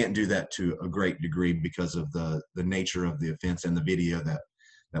you can't do that to a great degree because of the nature of the offense and the video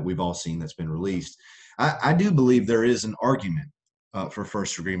that we've all seen that's been released. I do believe there is an argument for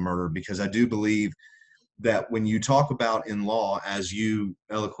first degree murder, because I do believe that when you talk about in law, as you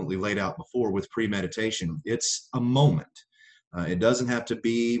eloquently laid out before with premeditation, it's a moment. It doesn't have to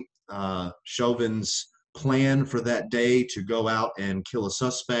be Chauvin's plan for that day to go out and kill a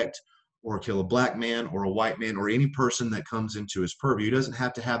suspect or kill a black man or a white man or any person that comes into his purview. He doesn't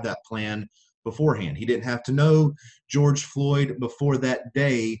have to have that plan beforehand. He didn't have to know George Floyd before that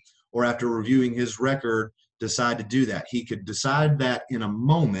day, or after reviewing his record decide to do that. He could decide that in a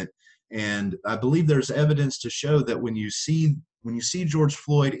moment. And I believe there's evidence to show that when you see George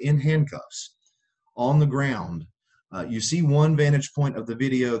Floyd in handcuffs on the ground, you see one vantage point of the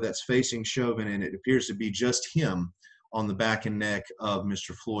video that's facing Chauvin, and it appears to be just him on the back and neck of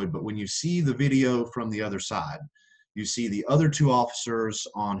Mr. Floyd. But when you see the video from the other side, you see the other two officers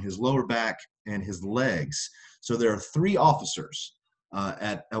on his lower back and his legs. So there are three officers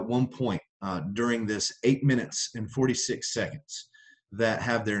at one point during this 8 minutes and 46 seconds that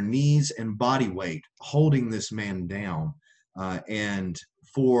have their knees and body weight holding this man down. And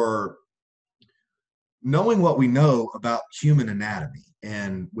for knowing what we know about human anatomy,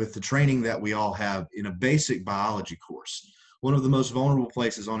 and with the training that we all have in a basic biology course, one of the most vulnerable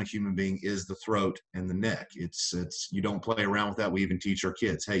places on a human being is the throat and the neck. It's you don't play around with that. We even teach our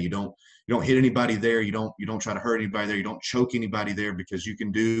kids, hey, you don't hit anybody there. You don't try to hurt anybody there. You don't choke anybody there, because you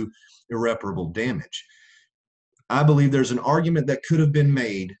can do irreparable damage. I believe there's an argument that could have been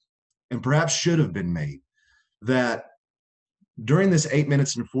made, and perhaps should have been made, that during this 8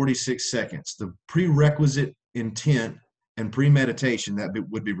 minutes and 46 seconds, the prerequisite intent and premeditation that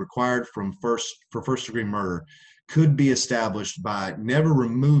would be required for first degree murder could be established by never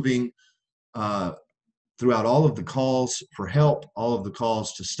removing, throughout all of the calls for help, all of the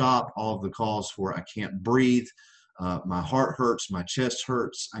calls to stop, all of the calls for I can't breathe, my heart hurts, my chest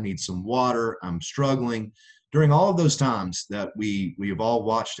hurts, I need some water, I'm struggling. During all of those times that we have all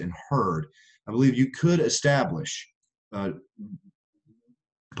watched and heard, I believe you could establish, I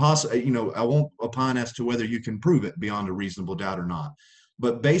won't opine as to whether you can prove it beyond a reasonable doubt or not,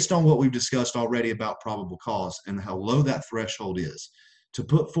 but based on what we've discussed already about probable cause and how low that threshold is, to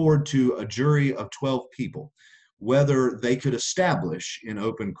put forward to a jury of 12 people whether they could establish in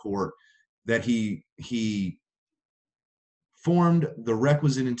open court that he formed the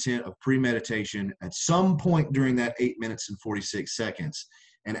requisite intent of premeditation at some point during that 8 minutes and 46 seconds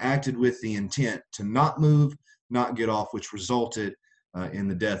and acted with the intent to not move, not get off, which resulted in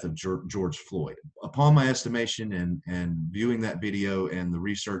the death of George Floyd. Upon my estimation and viewing that video and the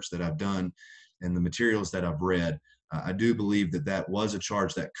research that I've done and the materials that I've read, I do believe that was a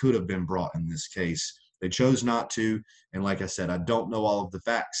charge that could have been brought in this case. They chose not to. And like I said, I don't know all of the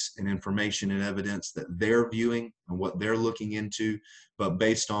facts and information and evidence that they're viewing and what they're looking into. But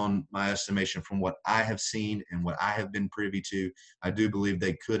based on my estimation from what I have seen and what I have been privy to, I do believe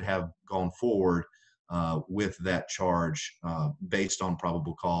they could have gone forward with that charge based on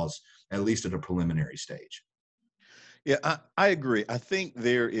probable cause, at least at a preliminary stage. Yeah, I agree. I think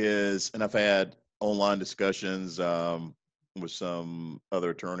there is, and I've had online discussions with some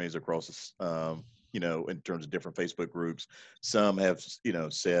other attorneys across, in terms of different Facebook groups. Some have,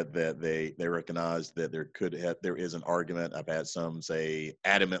 said that they recognize that there is an argument. I've had some say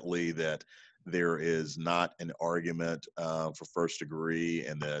adamantly that there is not an argument for first degree,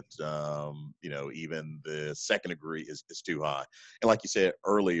 and that even the second degree is too high. And like you said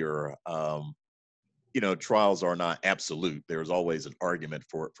earlier, trials are not absolute. There's always an argument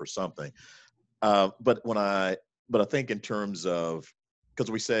for something. But I think in terms of, because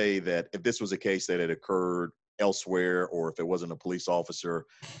we say that if this was a case that had occurred elsewhere or if it wasn't a police officer,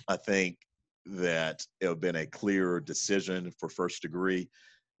 I think that it would have been a clearer decision for first degree.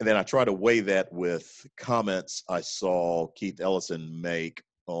 And then I try to weigh that with comments I saw Keith Ellison make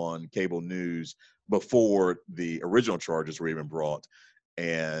on cable news before the original charges were even brought.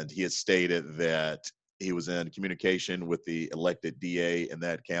 And he had stated that he was in communication with the elected DA in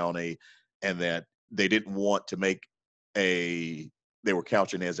that county and that they didn't want to make they were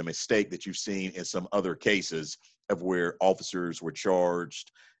couching as a mistake that you've seen in some other cases of where officers were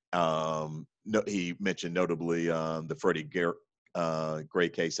charged. No, he mentioned notably the Gray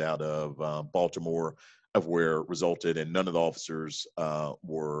case out of Baltimore, of where resulted and none of the officers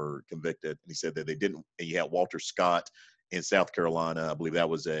were convicted. And he said that they didn't. And you had Walter Scott in South Carolina. I believe that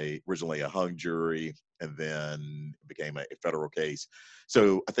was originally a hung jury and then it became a federal case.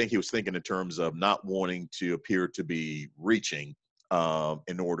 So I think he was thinking in terms of not wanting to appear to be reaching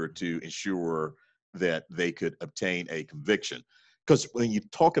in order to ensure that they could obtain a conviction. Because when you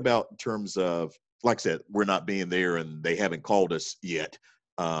talk about in terms of, like I said, we're not being there and they haven't called us yet.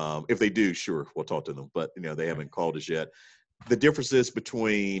 If they do, sure, we'll talk to them. But, they haven't called us yet. The differences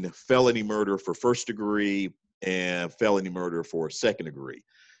between felony murder for first degree and felony murder for second degree.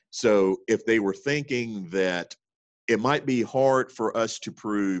 So if they were thinking that it might be hard for us to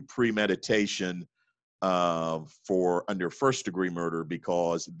prove premeditation for under first degree murder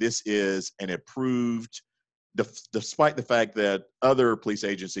because this is an approved, despite the fact that other police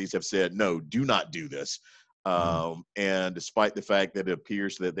agencies have said, no, do not do this. And despite the fact that it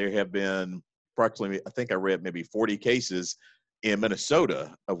appears that there have been approximately, I think I read maybe 40 cases in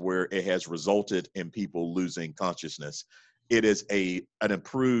Minnesota of where it has resulted in people losing consciousness. It is an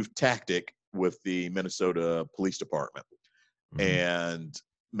improved tactic with the Minnesota Police Department. And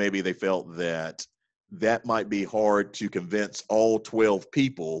maybe they felt that might be hard to convince all 12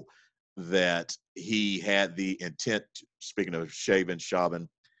 people that he had the intent, speaking of Chauvin,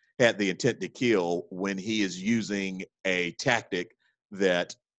 had the intent to kill when he is using a tactic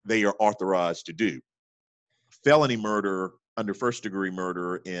that they are authorized to do. Felony murder under first degree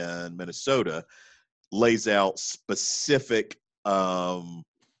murder in Minnesota lays out specific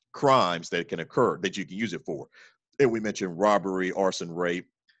crimes that can occur that you can use it for. And we mentioned robbery, arson, rape.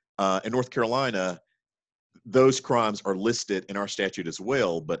 In North Carolina, those crimes are listed in our statute as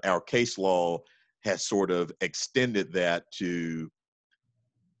well, but our case law has sort of extended that to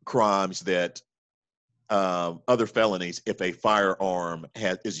crimes that other felonies if a firearm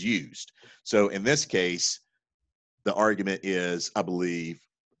is used. So in this case, the argument is, I believe,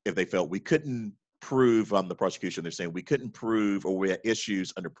 if they felt we couldn't prove on the prosecution, they're saying we couldn't prove or we had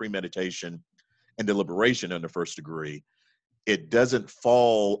issues under premeditation and deliberation under first degree, it doesn't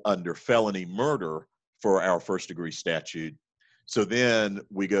fall under felony murder for our first degree statute. So then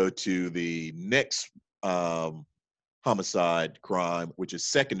we go to the next homicide crime, which is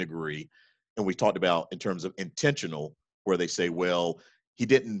second degree. And we talked about in terms of intentional, where they say, well, he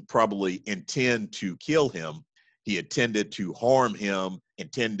didn't probably intend to kill him. He intended to harm him,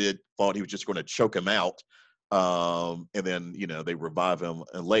 thought he was just going to choke him out. And then, they revive him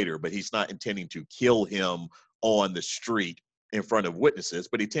later, but he's not intending to kill him on the street in front of witnesses,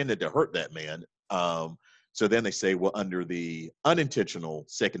 but he tended to hurt that man. So then they say, well, under the unintentional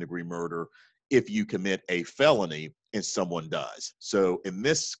second degree murder, if you commit a felony and someone dies. So in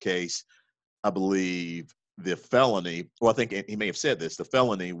this case, I believe the felony, well, I think he may have said this, the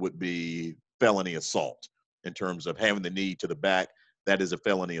felony would be felony assault in terms of having the knee to the back. That is a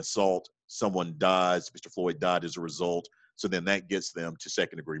felony assault. Someone dies. Mr. Floyd died as a result. So then that gets them to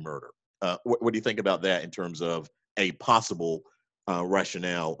second degree murder. What do you think about that in terms of a possible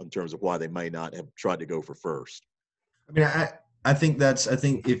rationale in terms of why they may not have tried to go for first? I mean, I think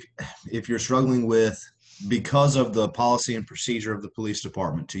if you're struggling with, because of the policy and procedure of the police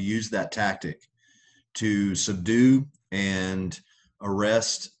department, to use that tactic to subdue and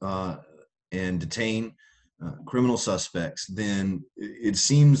arrest and detain criminal suspects, then it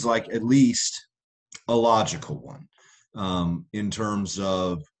seems like at least a logical one in terms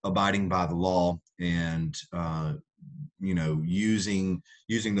of abiding by the law and using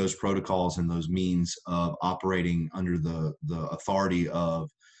those protocols and those means of operating under the authority of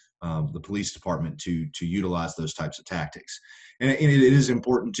the police department to utilize those types of tactics. And it is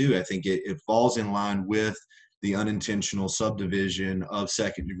important too. I think it falls in line with the unintentional subdivision of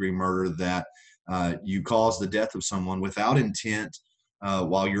second degree murder, that you cause the death of someone without intent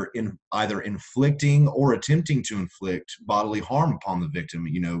while you're either inflicting or attempting to inflict bodily harm upon the victim,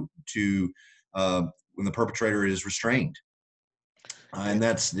 when the perpetrator is restrained. And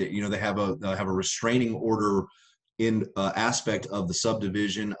that's, they'll have a restraining order in aspect of the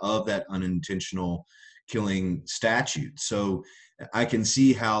subdivision of that unintentional killing statute. So I can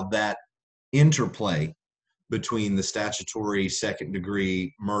see how that interplay between the statutory second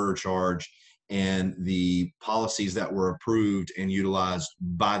degree murder charge and the policies that were approved and utilized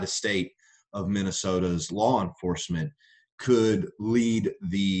by the state of Minnesota's law enforcement could lead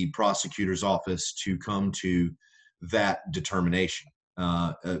the prosecutor's office to come to that determination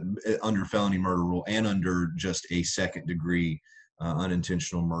under felony murder rule and under just a second degree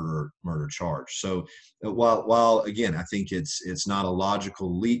unintentional murder charge. So while again, I think it's not a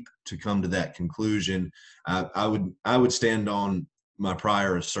logical leap to come to that conclusion, I would stand on my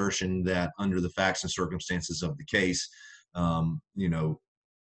prior assertion that under the facts and circumstances of the case, you know,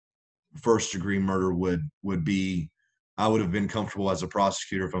 first degree murder would be, I would have been comfortable as a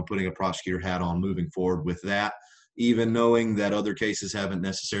prosecutor, if I'm putting a prosecutor hat on, moving forward with that, even knowing that other cases haven't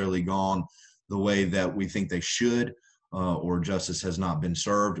necessarily gone the way that we think they should, or justice has not been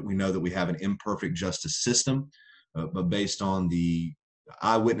served. We know that we have an imperfect justice system, but based on the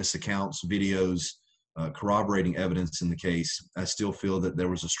eyewitness accounts, videos, corroborating evidence in the case, I still feel that there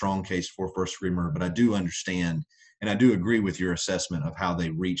was a strong case for first degree murder. But I do understand and I do agree with your assessment of how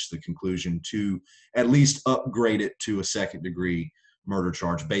they reached the conclusion to at least upgrade it to a second degree murder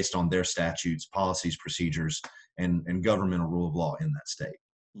charge based on their statutes, policies, procedures, and governmental rule of law in that state.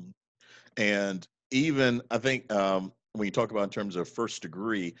 And even I think when you talk about in terms of first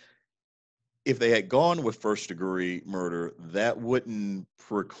degree, if they had gone with first degree murder, that wouldn't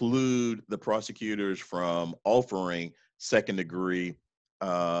preclude the prosecutors from offering second degree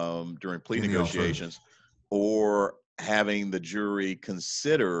during plea In the alternative. negotiations, or having the jury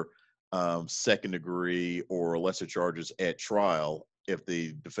consider second degree or lesser charges at trial if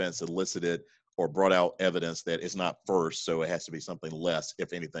the defense elicited or brought out evidence that it's not first, so it has to be something less,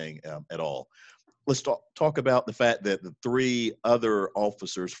 if anything at all. Let's talk about the fact that the three other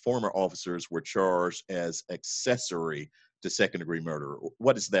officers, former officers, were charged as accessory to second degree murder.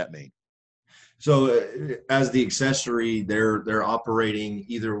 What does that mean? So, as the accessory, they're operating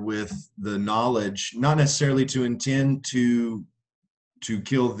either with the knowledge, not necessarily to intend to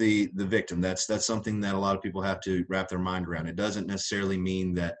kill the victim. That's something that a lot of people have to wrap their mind around. It doesn't necessarily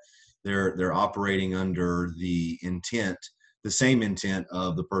mean that they're operating under the intent, the same intent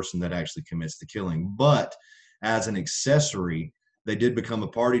of the person that actually commits the killing. But as an accessory, they did become a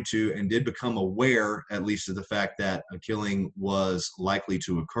party to and did become aware, at least, of the fact that a killing was likely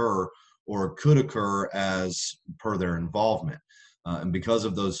to occur or could occur as per their involvement. And because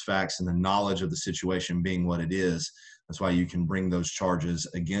of those facts and the knowledge of the situation being what it is, that's why you can bring those charges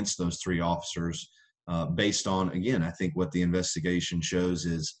against those three officers based on, again, I think what the investigation shows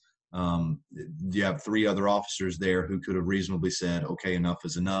is you have three other officers there who could have reasonably said, okay, enough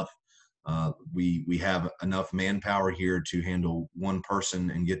is enough. We have enough manpower here to handle one person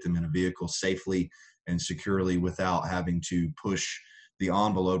and get them in a vehicle safely and securely without having to push the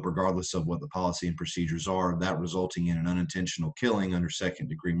envelope, regardless of what the policy and procedures are, that resulting in an unintentional killing under second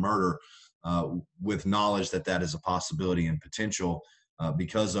degree murder, with knowledge that that is a possibility and potential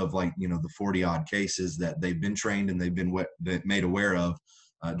because of, like, you know, the 40 odd cases that they've been trained and they've been made aware of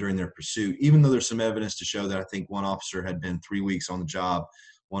during their pursuit. Even though there's some evidence to show that I think one officer had been 3 weeks on the job,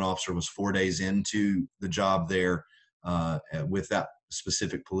 one officer was 4 days into the job there with that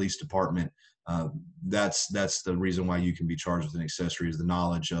specific police department. That's the reason why you can be charged with an accessory, is the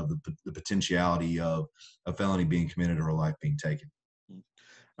knowledge of the potentiality of a felony being committed or a life being taken.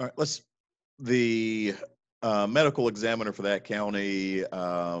 All right, the medical examiner for that county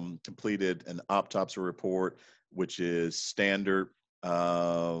completed an autopsy report, which is standard,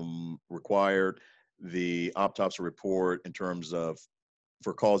 required. The autopsy report, in terms of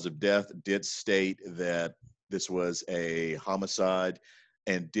for cause of death, did state that this was a homicide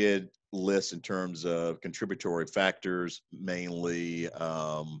and did list in terms of contributory factors, mainly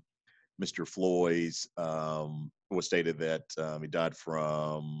Mr. Floyd's was stated that he died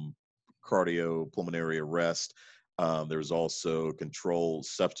from cardiopulmonary arrest. There's also controlled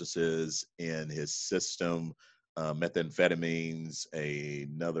substances in his system, methamphetamines,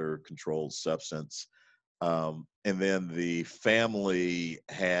 another controlled substance. And then the family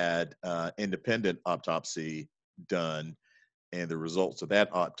had independent autopsy done, and the results of that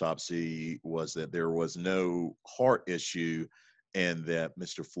autopsy was that there was no heart issue, and that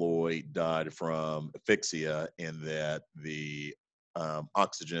Mr. Floyd died from asphyxia, and that the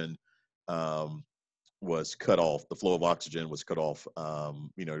oxygen was cut off. The flow of oxygen was cut off,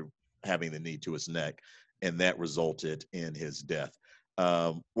 having the knee to his neck, and that resulted in his death.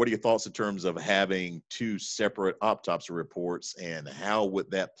 What are your thoughts in terms of having two separate autopsy reports, and how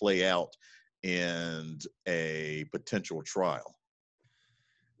would that play out in a potential trial?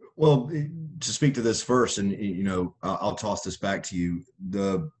 Well, to speak to this first, and I'll toss this back to you.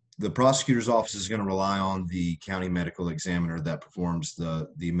 The prosecutor's office is going to rely on the county medical examiner that performs the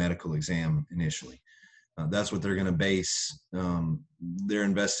medical exam initially. That's what they're going to base their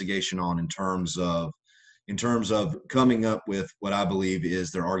investigation on in terms of coming up with what I believe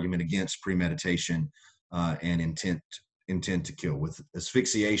is their argument against premeditation and intent to kill, with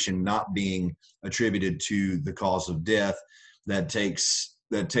asphyxiation not being attributed to the cause of death. That takes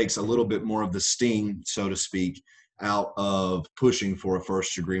a little bit more of the sting, so to speak, out of pushing for a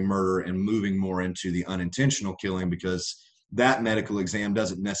first degree murder and moving more into the unintentional killing, because that medical exam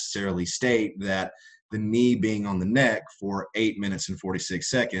doesn't necessarily state that the knee being on the neck for 8 minutes and 46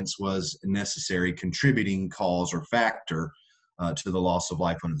 seconds was a necessary contributing cause or factor to the loss of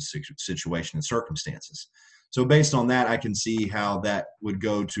life under the situation and circumstances. So based on that, I can see how that would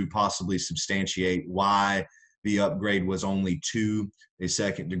go to possibly substantiate why the upgrade was only to a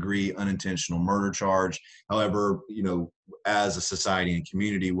second degree unintentional murder charge. However, as a society and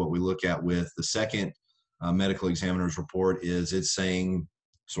community, what we look at with the second medical examiner's report is it's saying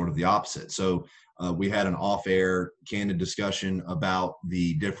sort of the opposite. So we had an off-air candid discussion about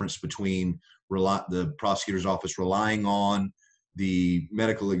the difference between the prosecutor's office relying on the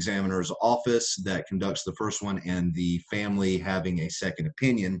medical examiner's office that conducts the first one and the family having a second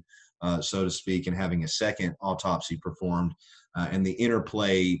opinion, so to speak, and having a second autopsy performed, and the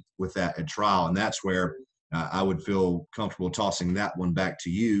interplay with that at trial. And that's where I would feel comfortable tossing that one back to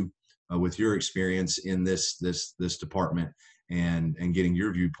you with your experience in this department, and getting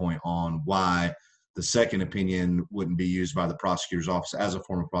your viewpoint on why the second opinion wouldn't be used by the prosecutor's office as a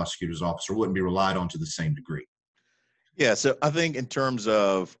former prosecutor's office, or wouldn't be relied on to the same degree. Yeah, so I think in terms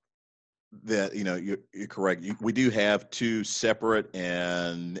of that, you're correct. We do have two separate,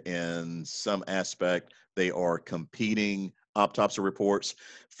 and in some aspect, they are competing autopsy reports.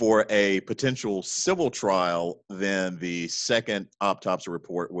 For a potential civil trial, then the second autopsy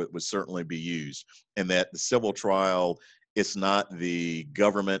report would certainly be used, and that the civil trial, it's not the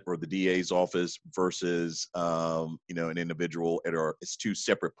government or the DA's office versus an individual. It's two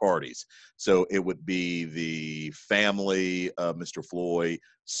separate parties. So it would be the family of Mr. Floyd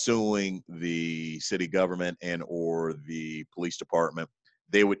suing the city government and or the police department.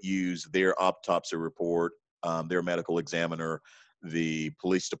 They would use their autopsy report, their medical examiner. The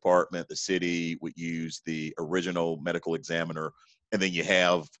police department, the city would use the original medical examiner, and then you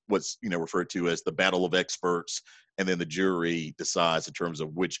have what's referred to as the battle of experts, and then the jury decides in terms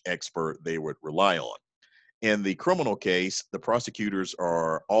of which expert they would rely on. In the criminal case, the prosecutors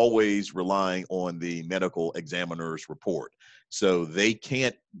are always relying on the medical examiner's report. So they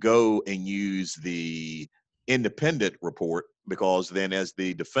can't go and use the independent report, because then as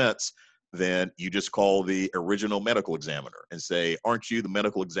the defense, then you just call the original medical examiner and say, aren't you the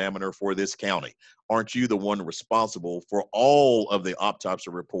medical examiner for this county? Aren't you the one responsible for all of the autopsy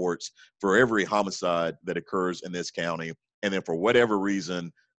reports for every homicide that occurs in this county? And then for whatever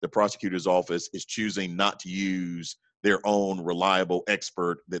reason, the prosecutor's office is choosing not to use their own reliable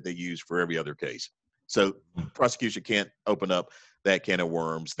expert that they use for every other case. So prosecution can't open up that can of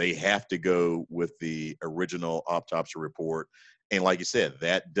worms. They have to go with the original autopsy report. And like you said,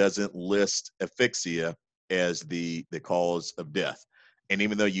 that doesn't list asphyxia as the cause of death. And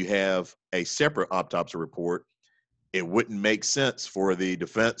even though you have a separate autopsy report, it wouldn't make sense for the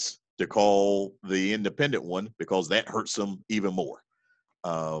defense to call the independent one, because that hurts them even more.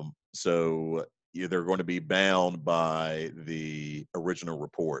 So they're going to be bound by the original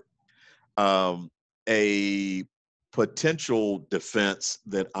report. A potential defense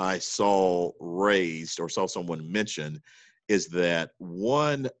that I saw raised, or saw someone mention, is that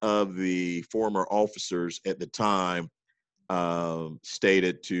one of the former officers at the time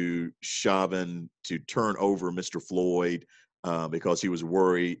stated to Chauvin to turn over Mr. Floyd because he was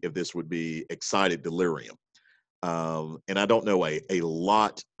worried if this would be excited delirium. And I don't know a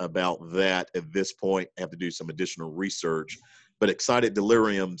lot about that at this point. I have to do some additional research, but excited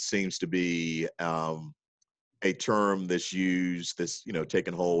delirium seems to be a term that's used, that's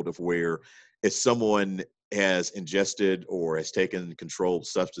taken hold of, where if someone has ingested or has taken controlled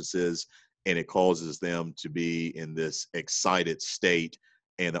substances and it causes them to be in this excited state,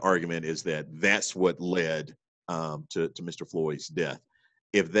 and the argument is that that's what led to Mr. Floyd's death.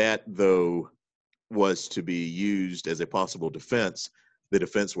 If that, though, was to be used as a possible defense, the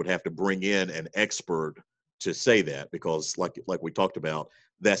defense would have to bring in an expert to say that, because like we talked about,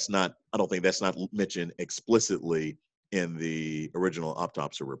 I don't think that's not mentioned explicitly in the original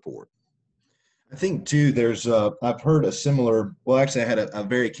autopsy report. I think too, I've heard a similar, well, actually I had a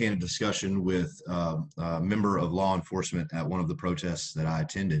very candid discussion with a member of law enforcement at one of the protests that I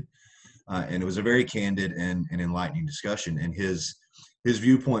attended. And it was a very candid and enlightening discussion. And his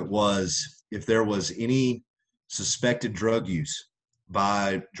viewpoint was, if there was any suspected drug use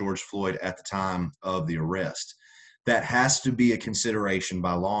by George Floyd at the time of the arrest, that has to be a consideration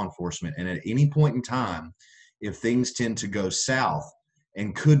by law enforcement. And at any point in time, if things tend to go south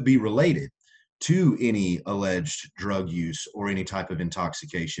and could be related to any alleged drug use or any type of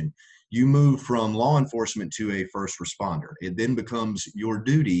intoxication, you move from law enforcement to a first responder. It then becomes your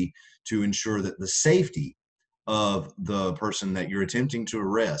duty to ensure that the safety of the person that you're attempting to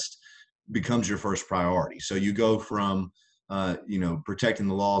arrest becomes your first priority. So you go from protecting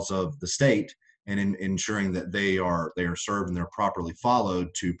the laws of the state and ensuring that they are served and they're properly followed,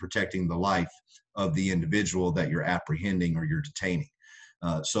 to protecting the life of the individual that you're apprehending or you're detaining.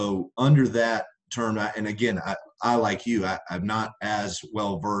 So under that term, and again, I like you, I'm not as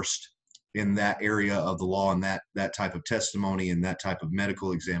well versed in that area of the law and that type of testimony and that type of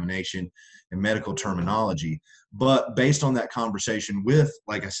medical examination and medical terminology. But based on that conversation with,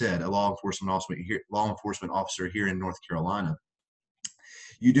 like I said, a law enforcement officer here in North Carolina,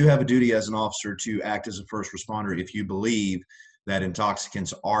 you do have a duty as an officer to act as a first responder if you believe that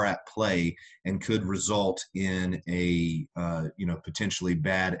intoxicants are at play and could result in a potentially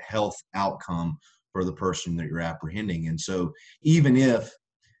bad health outcome for the person that you're apprehending. And so even if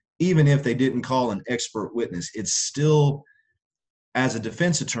they didn't call an expert witness, it's still, as a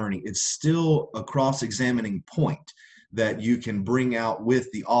defense attorney, it's still a cross-examining point that you can bring out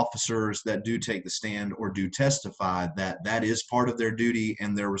with the officers that do take the stand or do testify, that is part of their duty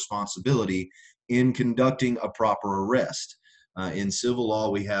and their responsibility in conducting a proper arrest. In civil law,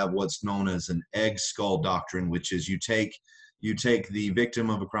 we have what's known as an egg skull doctrine, which is you take the victim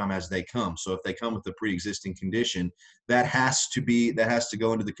of a crime as they come. So if they come with a pre-existing condition, that has to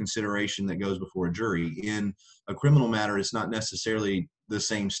go into the consideration that goes before a jury. In a criminal matter, it's not necessarily the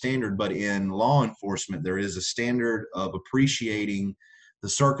same standard, but in law enforcement, there is a standard of appreciating the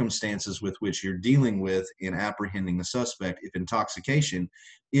circumstances with which you're dealing with in apprehending the suspect. If intoxication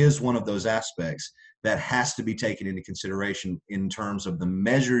is one of those aspects, that has to be taken into consideration in terms of the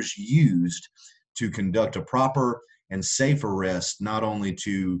measures used to conduct a proper and safe arrest, not only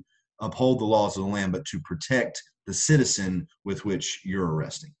to uphold the laws of the land, but to protect the citizen with which you're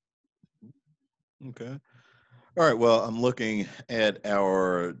arresting. Okay. All right. Well, I'm looking at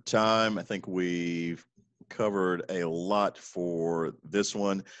our time. I think we've covered a lot for this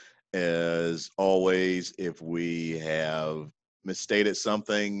one. As always, if we have misstated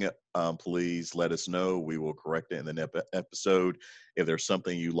something, please let us know. We will correct it in the next episode. If there's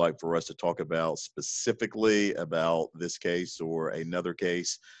something you'd like for us to talk about specifically about this case or another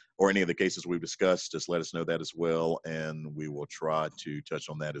case or any of the cases we've discussed, just let us know that as well, and we will try to touch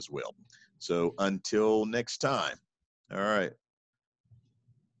on that as well. So until next time. All right.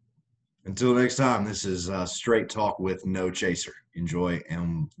 Until next time, this is Straight Talk with No Chaser. Enjoy,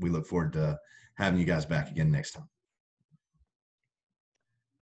 and we look forward to having you guys back again next time.